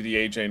while we do the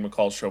AJ and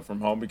McCall show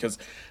from home because,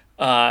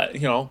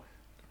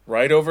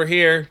 right over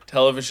here,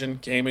 television,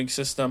 gaming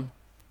system.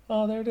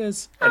 Oh, there it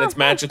is. And it's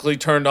magically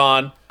turned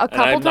on. A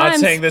couple times. I'm not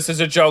saying this is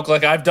a joke.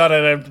 Like, I've done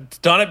it.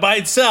 I've done it by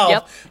itself.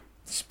 Yep.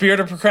 Spirit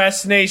of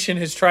procrastination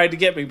has tried to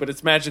get me, but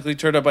it's magically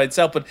turned on by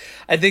itself. But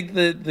I think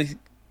the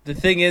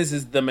thing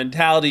is the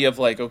mentality of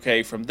like,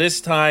 okay, from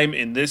this time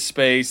in this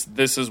space,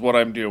 this is what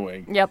I'm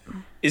doing. Yep.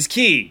 Is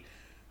key.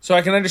 So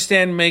I can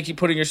understand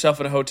putting yourself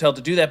in a hotel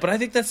to do that. But I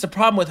think that's the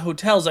problem with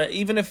hotels.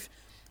 Even if,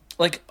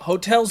 like,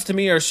 hotels to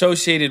me are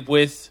associated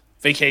with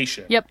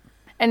vacation. Yep.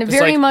 And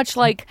very much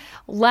like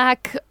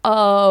lack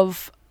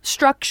of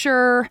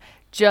structure.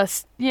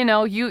 Just,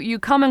 you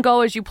come and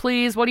go as you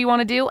please. What do you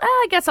want to do?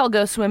 I guess I'll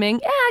go swimming.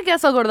 I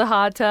guess I'll go to the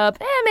hot tub.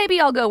 Maybe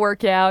I'll go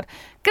work out.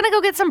 Gonna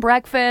go get some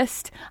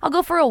breakfast. I'll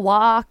go for a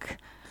walk.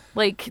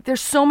 Like,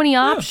 there's so many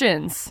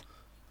options.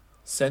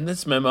 Send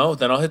this memo,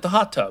 then I'll hit the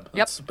hot tub.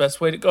 That's the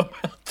best way to go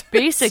about this.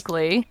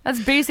 Basically.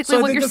 That's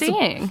basically what you're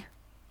seeing.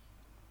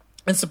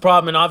 That's the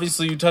problem. And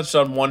obviously you touched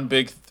on one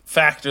big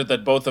factor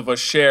that both of us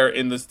share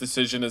in this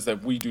decision is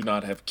that we do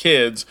not have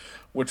kids,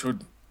 which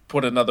would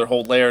put another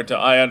whole layer into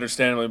I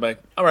understand. Like,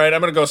 all right, I'm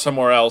going to go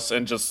somewhere else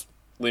and just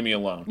leave me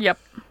alone. Yep.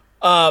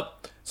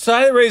 So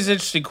I raised an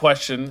interesting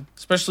question,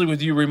 especially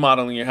with you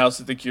remodeling your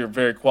house. I think you're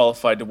very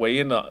qualified to weigh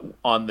in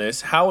on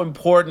this. How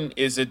important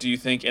is it, do you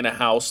think, in a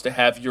house to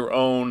have your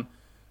own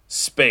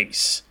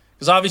space?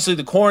 Because obviously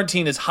the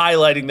quarantine is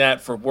highlighting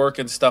that for work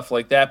and stuff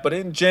like that. But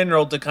in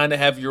general, to kind of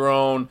have your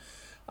own,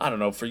 I don't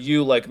know, for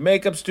you, like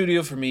makeup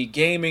studio, for me,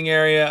 gaming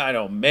area. I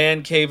know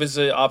man cave is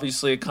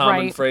obviously a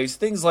common phrase.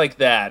 Things like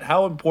that.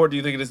 How important do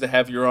you think it is to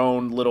have your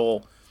own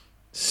little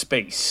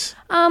space?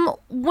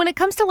 When it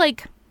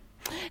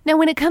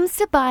comes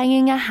to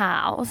buying a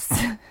house,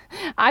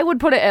 I would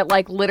put it at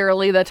like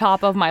literally the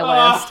top of my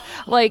list.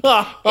 Like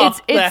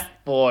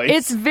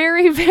it's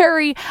very,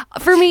 very,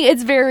 for me,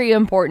 it's very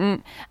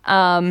important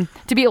to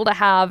be able to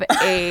have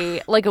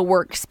a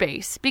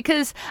workspace,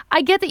 because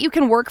I get that you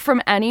can work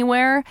from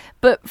anywhere,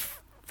 but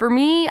for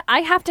me,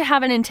 I have to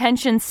have an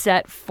intention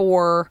set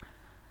for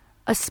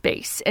a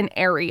space, an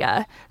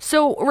area.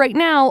 So right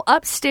now,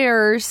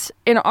 upstairs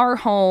in our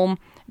home,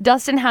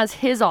 Dustin has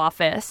his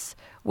office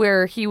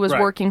where he was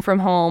working from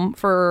home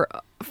for,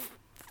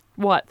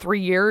 3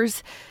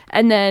 years?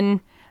 And then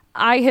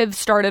I have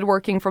started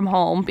working from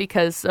home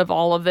because of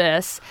all of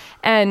this.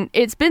 And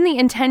it's been the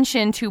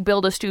intention to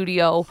build a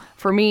studio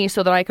for me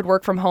so that I could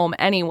work from home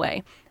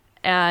anyway.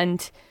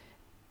 And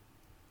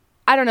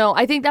I don't know.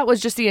 I think that was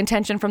just the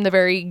intention from the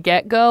very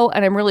get-go.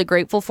 And I'm really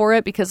grateful for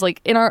it because, like,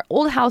 in our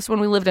old house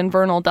when we lived in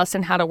Vernal,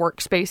 Dustin had a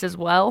workspace as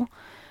well.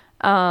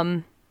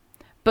 But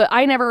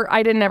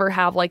I didn't ever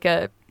have like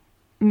a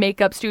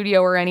makeup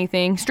studio or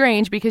anything.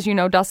 Strange because,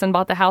 Dustin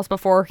bought the house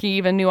before he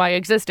even knew I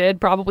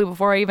existed, probably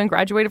before I even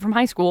graduated from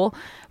high school.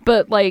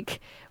 But like,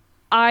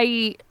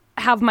 I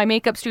have my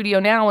makeup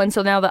studio now, and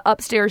so now the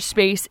upstairs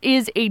space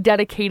is a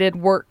dedicated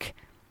work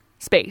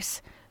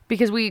space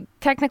because we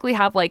technically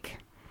have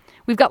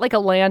we've got like a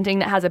landing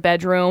that has a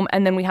bedroom,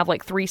 and then we have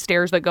like 3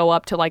 stairs that go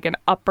up to like an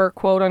upper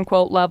quote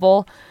unquote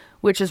level,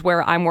 which is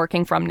where I'm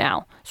working from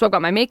now. So I've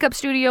got my makeup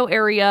studio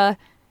area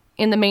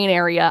in the main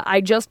area.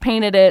 I just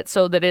painted it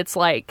so that it's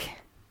like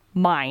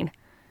mine.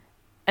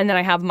 And then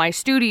I have my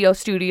studio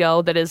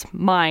that is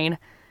mine.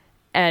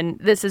 And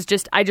this is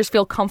just, I just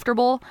feel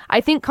comfortable. I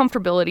think being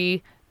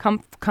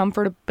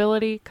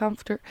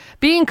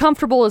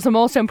comfortable is the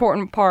most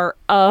important part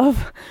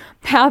of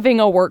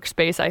having a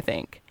workspace, I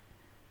think.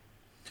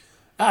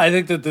 I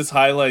think that this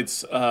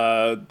highlights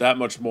that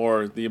much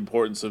more the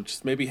importance of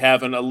just maybe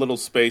having a little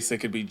space that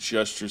could be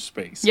just your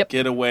space. Yep.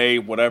 Get away,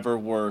 whatever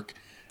work.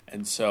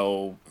 And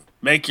so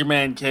make your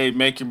man cave,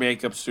 make your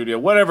makeup studio,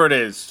 whatever it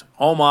is.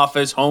 Home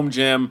office, home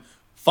gym,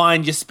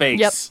 find your space.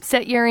 Yep.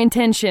 Set your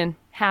intention.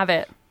 Have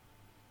it.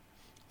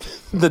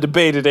 The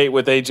debate at 8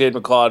 with AJ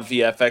McCall at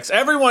VFX.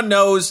 Everyone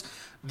knows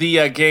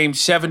the game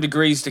 7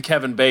 Degrees to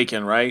Kevin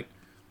Bacon, right?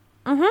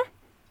 Mm-hmm.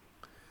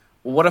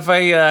 Well, what if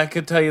I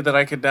could tell you that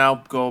I could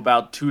now go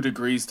about 2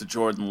 degrees to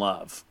Jordan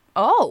Love?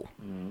 Oh,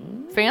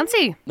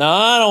 fancy. Now,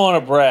 I don't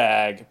want to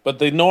brag, but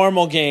the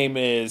normal game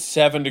is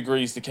 7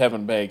 degrees to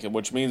Kevin Bacon,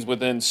 which means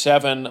within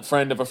 7,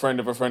 friend of a friend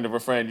of a friend of a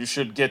friend, you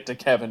should get to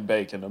Kevin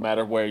Bacon, no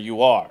matter where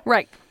you are.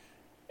 Right.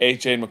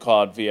 AJ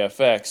McCall at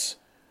VFX.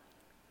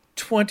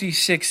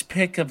 26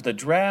 pick of the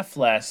draft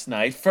last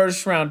night.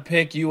 First round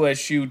pick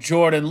USU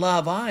Jordan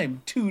Love.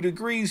 I'm 2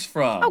 degrees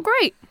from. Oh,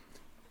 great.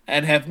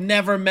 And have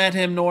never met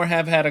him nor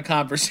have had a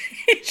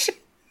conversation.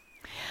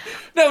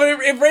 No,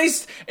 but it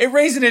raised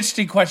an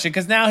interesting question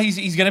because now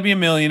he's going to be a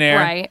millionaire,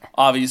 right?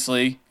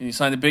 Obviously, and he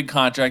signed a big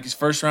contract. His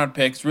first round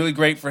pick. It's really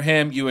great for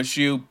him.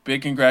 USU,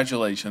 big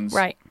congratulations,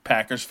 right?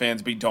 Packers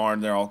fans be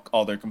darned. They're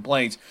all their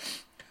complaints.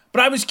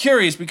 But I was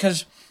curious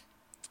because,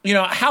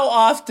 how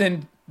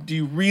often do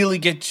you really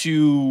get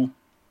to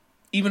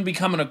even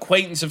become an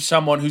acquaintance of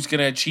someone who's going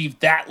to achieve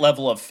that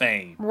level of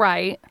fame,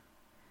 right?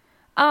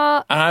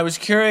 And I was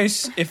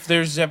curious if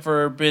there's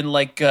ever been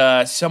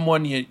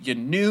someone you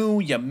knew,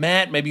 you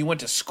met, maybe you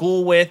went to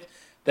school with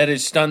that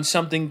has done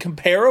something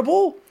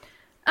comparable.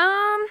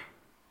 Not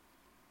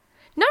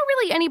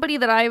really anybody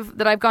that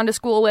I've gone to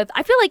school with.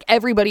 I feel like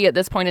everybody at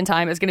this point in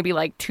time is going to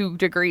be 2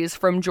 degrees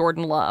from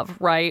Jordan Love,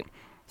 right?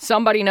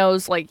 Somebody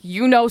knows,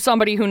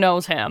 somebody who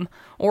knows him,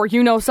 or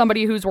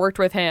somebody who's worked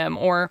with him,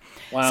 or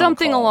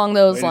something along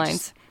those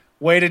lines.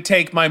 Way to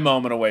take my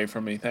moment away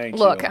from me. Thank you.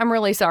 Look, I'm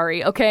really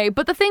sorry, okay?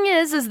 But the thing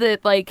is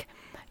that,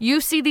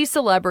 you see these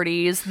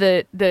celebrities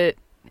that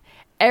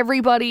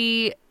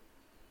everybody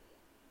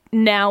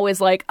now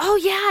is like, oh,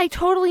 yeah, I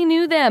totally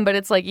knew them. But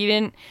it's you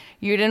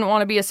didn't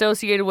want to be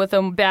associated with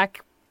them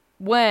back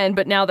when,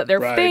 but now that they're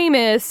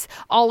famous,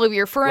 all of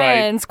your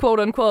friends,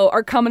 quote unquote,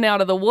 are coming out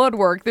of the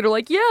woodwork that are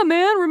like, yeah,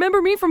 man,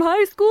 remember me from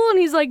high school? And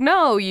he's like,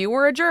 no, you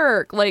were a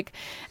jerk.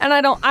 And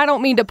I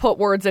don't mean to put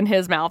words in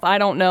his mouth. I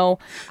don't know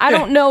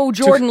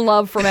Jordan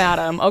Love from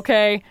Adam,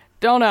 okay?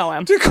 Don't know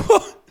him.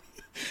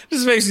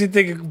 This makes me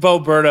think of Bo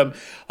Burnham.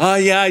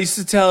 Yeah, I used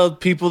to tell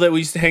people that we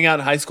used to hang out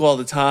in high school all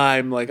the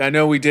time. I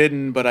know we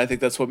didn't, but I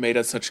think that's what made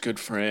us such good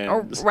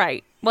friends. Oh,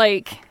 right.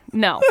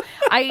 No.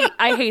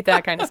 I hate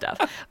that kind of stuff.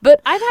 But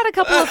I've had a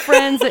couple of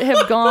friends that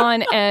have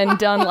gone and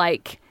done,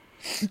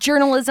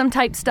 journalism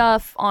type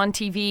stuff on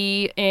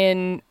TV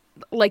in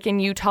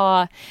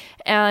Utah.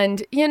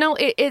 And,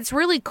 it's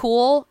really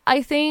cool,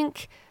 I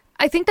think.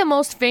 I think the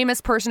most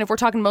famous person, if we're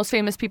talking most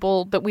famous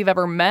people that we've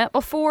ever met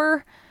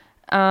before,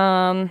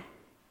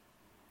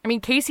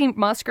 Casey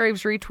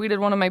Musgraves retweeted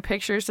one of my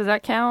pictures. Does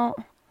that count?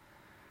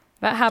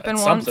 That happened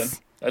once. Something.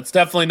 That's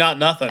definitely not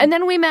nothing. And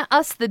then we met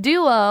us, the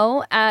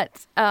duo,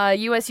 at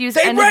USU's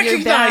they end of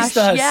year bash.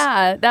 Us.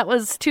 Yeah, that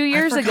was 2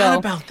 years ago. I forgot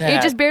about that.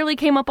 It just barely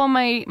came up on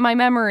my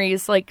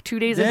memories 2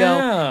 days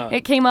ago.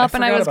 It came up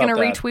and I was going to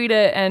retweet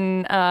it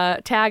and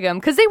tag them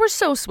because they were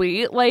so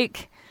sweet.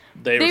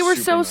 They were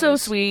so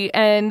sweet,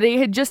 and they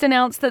had just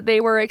announced that they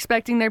were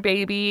expecting their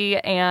baby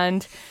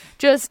and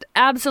just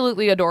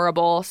absolutely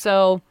adorable.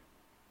 So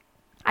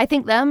I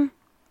think them,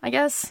 I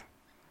guess.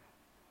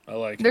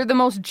 They're the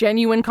most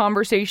genuine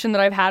conversation that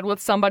I've had with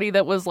somebody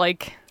that was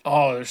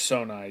oh, they're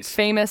so nice,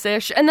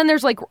 famous-ish. And then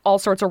there's all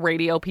sorts of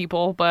radio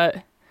people,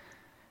 but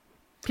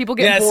people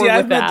get bored with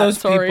I've that. met those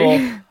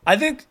people.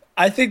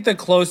 I think the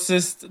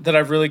closest that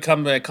I've really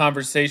come to a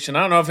conversation.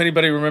 I don't know if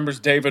anybody remembers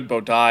David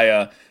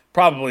Bodaya.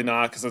 Probably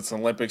not because it's the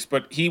Olympics.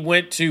 But he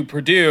went to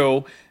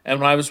Purdue,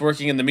 and when I was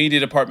working in the media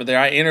department there,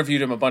 I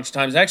interviewed him a bunch of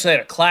times. I actually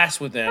had a class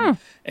with him,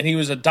 and he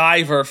was a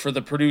diver for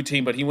the Purdue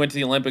team. But he went to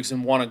the Olympics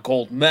and won a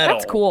gold medal.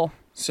 That's cool.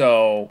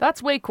 So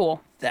that's way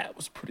cool. That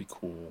was pretty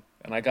cool.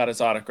 And I got his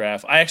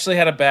autograph. I actually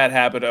had a bad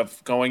habit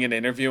of going and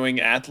interviewing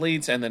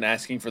athletes and then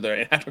asking for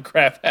their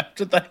autograph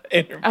after that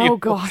interview. Oh,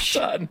 gosh.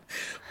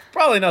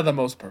 Probably not the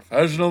most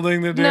professional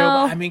thing to do.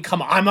 No. But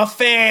come on. I'm a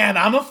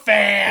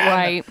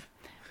fan.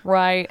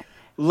 Right.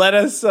 Let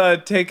us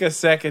take a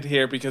second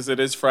here because it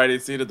is Friday.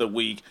 It's the end of the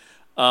week.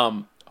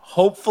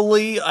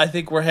 Hopefully, I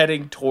think we're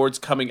heading towards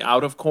coming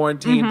out of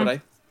quarantine. But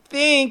I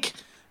think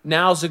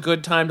now's a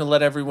good time to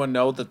let everyone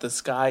know that the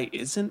sky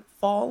isn't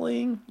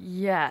falling.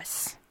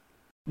 Yes.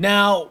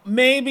 Now,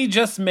 maybe,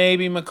 just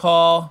maybe,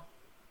 McCall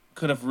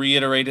could have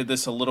reiterated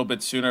this a little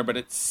bit sooner, but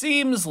it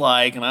seems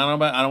like, and I don't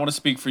want to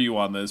speak for you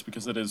on this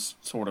because it is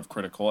sort of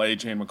critical,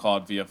 AJ and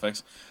McCall at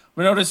VFX.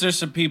 We noticed there's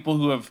some people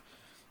who have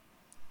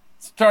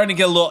starting to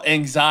get a little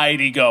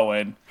anxiety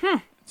going.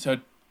 So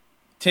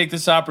take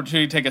this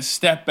opportunity, take a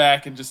step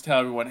back and just tell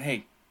everyone,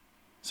 hey,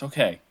 it's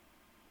okay.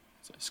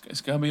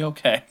 It's going to be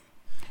okay.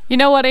 You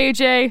know what,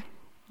 AJ?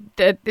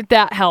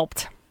 That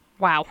helped.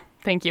 Wow.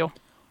 Thank you.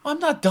 I'm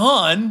not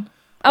done.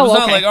 Oh, it's okay.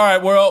 not like, all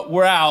right,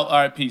 we're out. All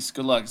right, peace.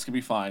 Good luck. It's gonna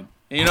be fine.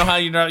 And you know how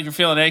you're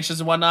feeling anxious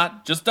and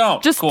whatnot? Just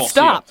don't. Just cool.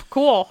 stop.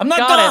 Cool. I'm not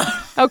Got done.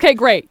 It. Okay,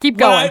 great. Keep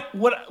going.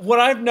 What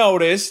I've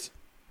noticed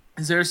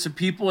is there's some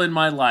people in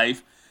my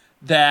life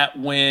that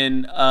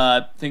when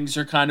things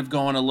are kind of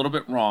going a little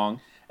bit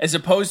wrong, as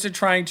opposed to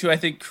trying to, I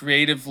think,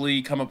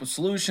 creatively come up with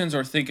solutions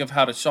or think of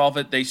how to solve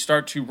it, they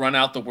start to run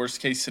out the worst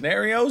case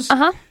scenarios.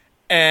 Uh-huh.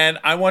 And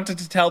I wanted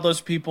to tell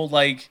those people,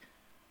 like,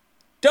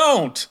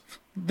 don't.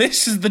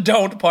 This is the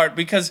don't part,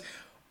 because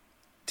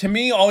to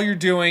me, all you're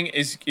doing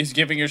is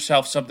giving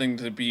yourself something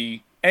to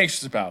be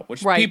anxious about,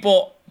 which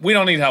people, we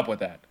don't need help with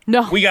that.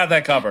 No. We got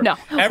that covered. No.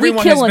 Everyone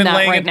We're has killing been that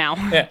laying right now.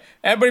 Yeah,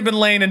 everybody been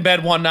laying in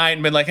bed one night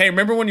and been like, hey,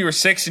 remember when you were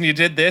 6 and you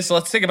did this?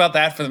 Let's think about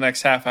that for the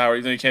next half hour,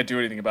 even though you can't do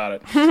anything about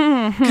it.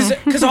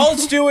 Because all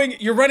it's doing,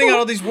 you're running out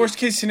all these worst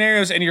case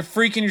scenarios and you're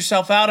freaking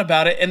yourself out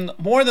about it. And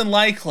more than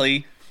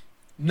likely,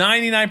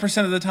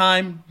 99% of the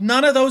time,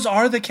 none of those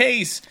are the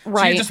case.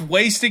 Right. So you're just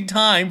wasting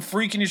time,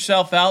 freaking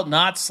yourself out,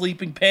 not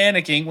sleeping,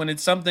 panicking when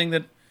it's something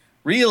that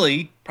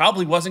really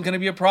probably wasn't going to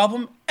be a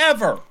problem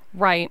ever.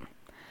 Right.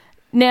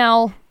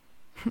 Now,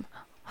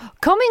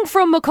 coming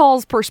from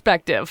McCall's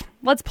perspective,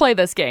 let's play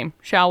this game,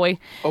 shall we?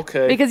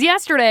 Okay. Because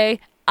yesterday,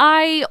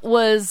 I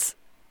was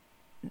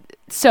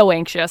so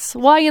anxious.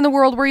 Why in the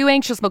world were you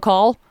anxious,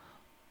 McCall?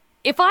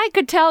 If I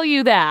could tell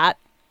you that,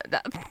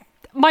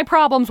 my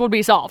problems would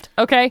be solved,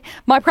 okay?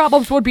 My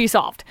problems would be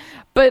solved.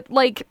 But,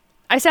 like,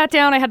 I sat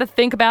down, I had to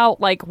think about,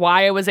 like,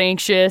 why I was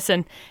anxious,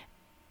 and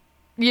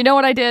you know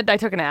what I did? I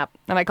took a nap,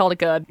 and I called it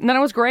good. And then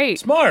it was great.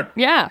 Smart.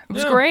 Yeah, it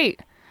was great.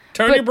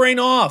 Turn your brain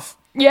off.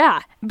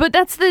 Yeah, but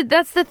that's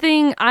the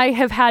thing I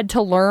have had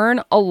to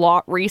learn a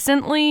lot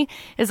recently,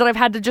 is that I've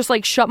had to just,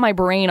 like, shut my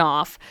brain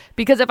off.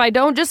 Because if I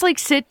don't just, like,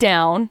 sit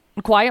down,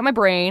 quiet my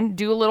brain,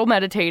 do a little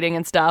meditating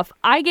and stuff,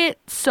 I get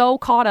so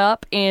caught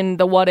up in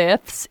the what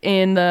ifs,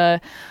 in the,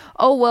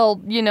 oh,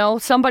 well, you know,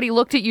 somebody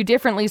looked at you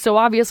differently, so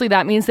obviously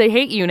that means they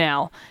hate you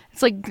now.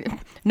 It's like,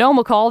 no,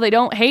 McCall, they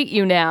don't hate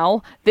you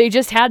now. They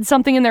just had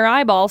something in their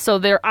eyeball, so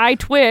their eye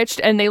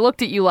twitched, and they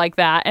looked at you like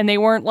that, and they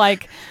weren't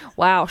like,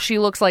 wow, she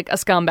looks like a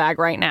scumbag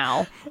right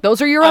now. Those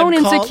are your own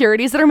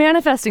insecurities that are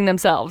manifesting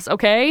themselves,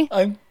 okay?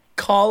 I'm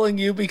calling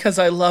you because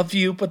I love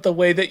you, but the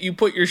way that you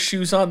put your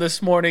shoes on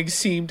this morning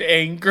seemed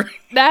angry.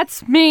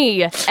 That's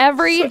me.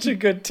 Every Such a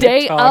good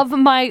day TikTok. of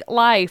my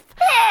life.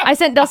 I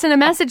sent Dustin a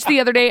message the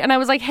other day, and I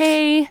was like,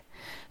 hey,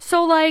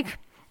 so, like,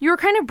 you were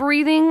kind of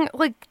breathing,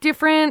 like,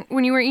 different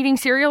when you were eating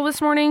cereal this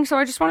morning, so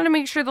I just wanted to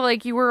make sure that,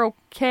 like, you were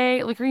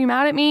okay. Like, are you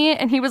mad at me?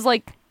 And he was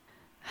like,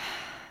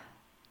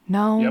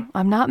 no,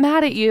 I'm not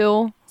mad at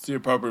you. It's the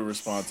appropriate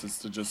response is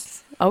to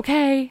just...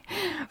 Okay.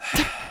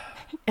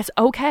 It's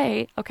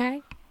okay,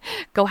 okay?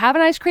 Go have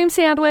an ice cream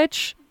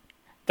sandwich.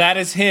 That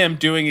is him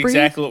doing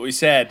exactly what we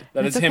said.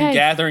 That is him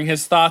gathering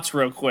his thoughts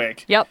real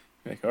quick. Yep.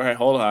 Like, all right,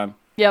 hold on.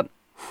 Yep.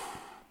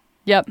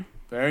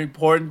 Very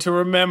important to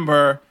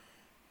remember.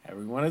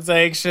 Everyone is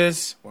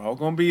anxious. We're all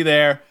going to be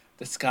there.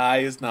 The sky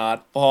is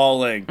not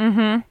falling.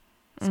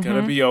 It's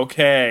going to be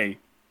okay.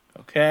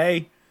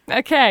 Okay?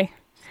 Okay.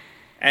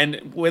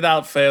 And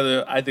without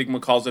failure, I think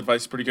McCall's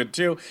advice is pretty good,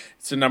 too.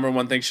 It's the number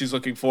one thing she's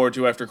looking forward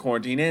to after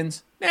quarantine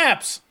ends.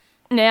 Naps.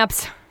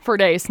 Naps for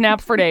days.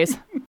 Naps for days.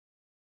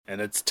 And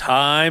it's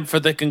time for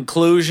the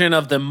conclusion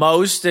of the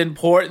most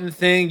important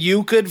thing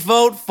you could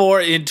vote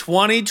for in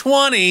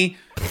 2020.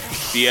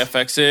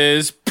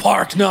 VFX's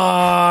Park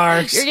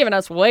Narcs. You're giving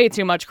us way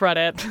too much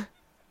credit.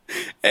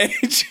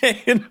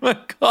 AJ and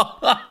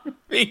McCall on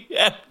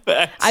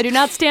VFX. I do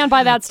not stand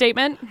by that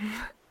statement.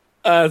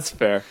 That's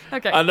fair.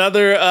 Okay.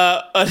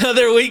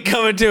 Another week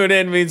coming to an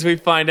end means we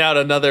find out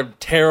another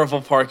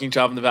terrible parking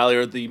job in the Valley,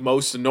 or the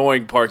most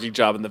annoying parking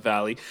job in the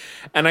Valley.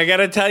 And I got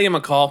to tell you,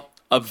 McCall,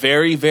 a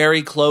very,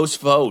 very close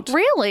vote.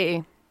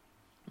 Really?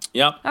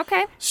 Yep.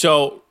 Okay.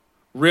 So,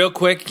 real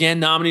quick, again,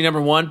 nominee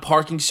number 1,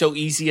 parking so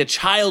easy a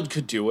child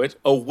could do it.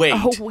 Oh, wait.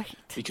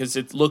 Because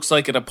it looks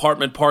like an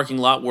apartment parking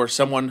lot where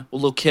a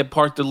little kid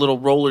parked a little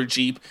roller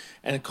Jeep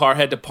and a car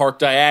had to park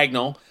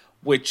diagonal,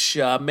 which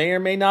may or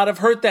may not have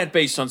hurt that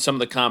based on some of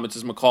the comments,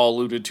 as McCall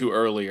alluded to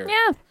earlier.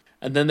 Yeah.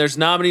 And then there's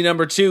nominee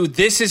number 2,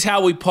 this is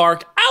how we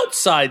park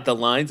outside the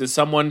lines, as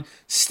someone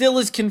still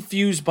is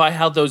confused by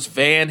how those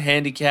van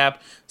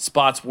handicap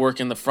spots work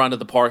in the front of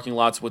the parking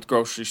lots with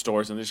grocery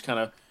stores, and they just kind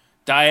of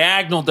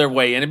diagonal their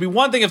way in. It'd be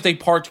one thing if they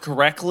parked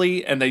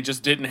correctly and they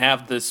just didn't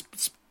have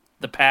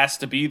the pass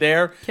to be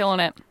there. Killing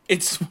it.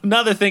 It's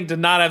another thing to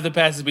not have the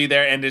pass to be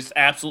there and just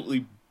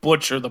absolutely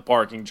butcher the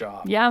parking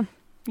job. Yeah.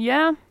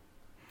 Yeah.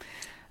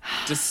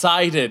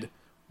 Decided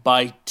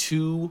by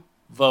 2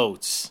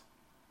 votes.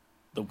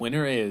 The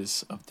winner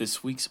is of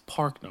this week's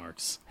Park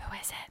Narcs. Who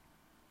is it?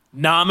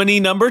 Nominee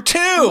number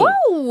 2.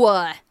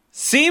 Woo!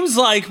 Seems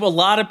like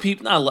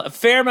a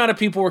fair amount of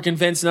people were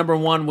convinced number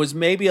 1 was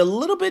maybe a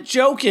little bit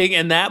joking,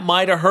 and that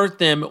might have hurt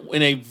them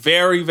in a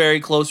very, very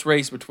close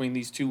race between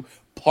these 2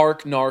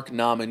 Park Narc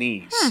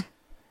nominees.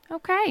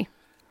 Okay.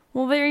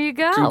 Well, there you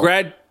go.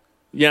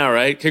 Yeah,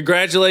 right.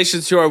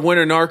 Congratulations to our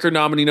winner, Narker,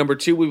 nominee number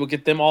 2. We will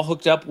get them all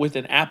hooked up with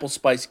an Apple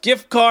Spice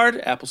gift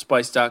card,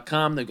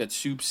 applespice.com. They've got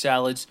soup,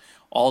 salads,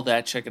 all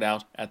that. Check it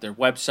out at their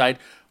website.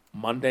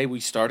 Monday, we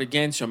start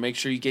again, so make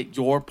sure you get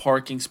your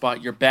parking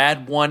spot, your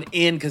bad one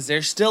in, because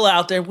they're still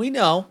out there. We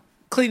know.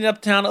 Cleaning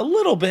up town a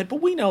little bit,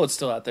 but we know it's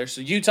still out there.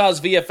 So Utah's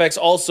VFX,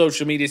 all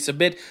social media,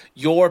 submit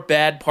your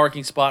bad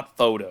parking spot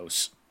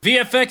photos.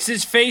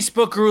 VFX's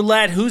Facebook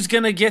roulette. Who's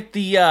going to get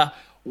the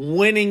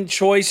winning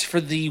choice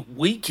for the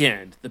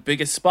weekend? The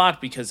biggest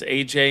spot, because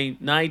AJ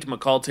Knight,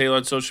 McCall Taylor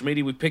on social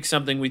media, we pick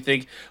something we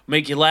think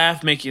make you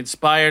laugh, make you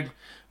inspired,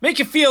 make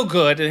you feel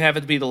good, and have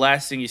it be the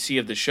last thing you see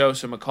of the show.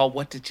 So, McCall,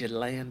 what did you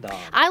land on?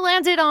 I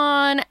landed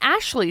on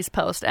Ashley's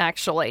post,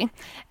 actually.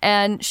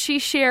 And she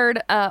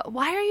shared,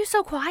 why are you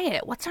so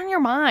quiet? What's on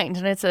your mind?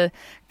 And it's a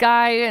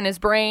guy in his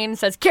brain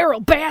says,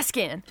 Carol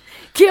Baskin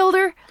killed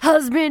her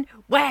husband,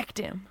 whacked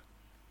him.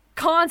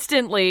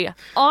 Constantly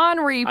on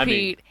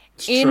repeat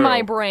in true.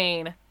 My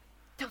brain.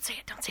 Don't say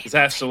it, don't say it. It's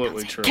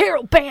absolutely true.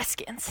 Carol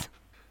Baskins.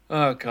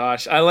 Oh,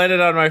 gosh. I landed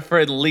on my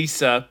friend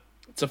Lisa.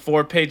 It's a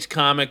 4-page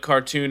comic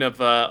cartoon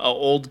of an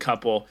old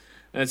couple.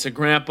 And it's a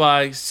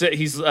grandpa.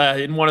 He's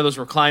in one of those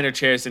recliner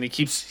chairs, and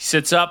he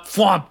sits up,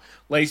 flump,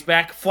 lays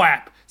back,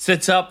 flap.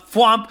 Sits up,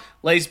 flump,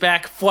 lays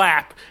back,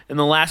 flap. And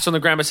the last one, the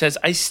grandma says,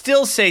 I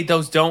still say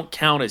those don't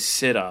count as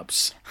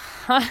sit-ups.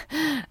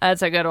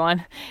 That's a good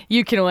one.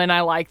 You can win.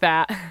 I like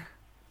that.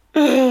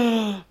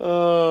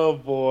 Oh,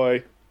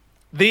 boy.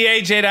 The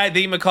AJ Knight,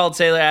 the McCall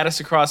Taylor, add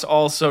us across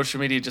all social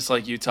media, just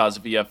like Utah's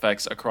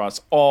VFX across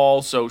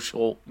all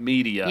social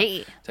media.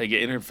 Yeah. So you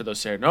get entered for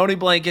those ceremony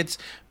blankets.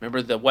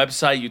 Remember, the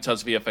website,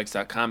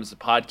 utahsvfx.com, is the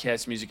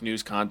podcast, music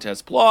news,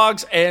 contests,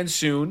 blogs, and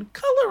soon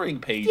coloring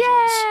pages.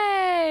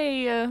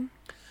 Yay!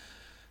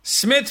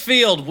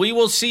 Smithfield, we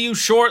will see you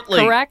shortly.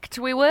 Correct,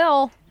 we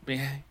will. Be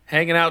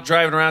hanging out,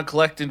 driving around,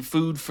 collecting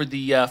food for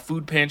the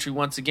food pantry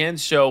once again.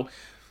 So,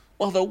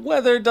 while the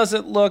weather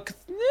doesn't look...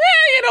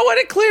 you know what?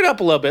 It cleared up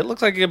a little bit. It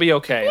looks like it'll be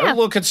okay. Yeah. I was a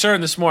little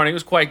concerned this morning. It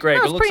was quite great.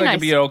 No, But it looks like nice.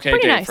 it'll be an okay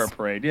Pretty day nice. for a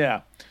parade.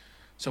 Yeah.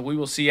 So we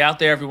will see you out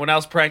there. Everyone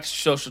else, practice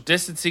social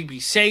distancing. Be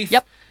safe.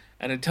 Yep.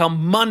 And until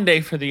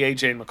Monday for the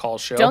AJ and McCall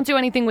Show. Don't do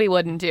anything we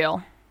wouldn't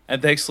do.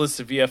 And thanks to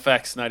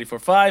VFX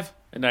 94.5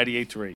 and 98.3.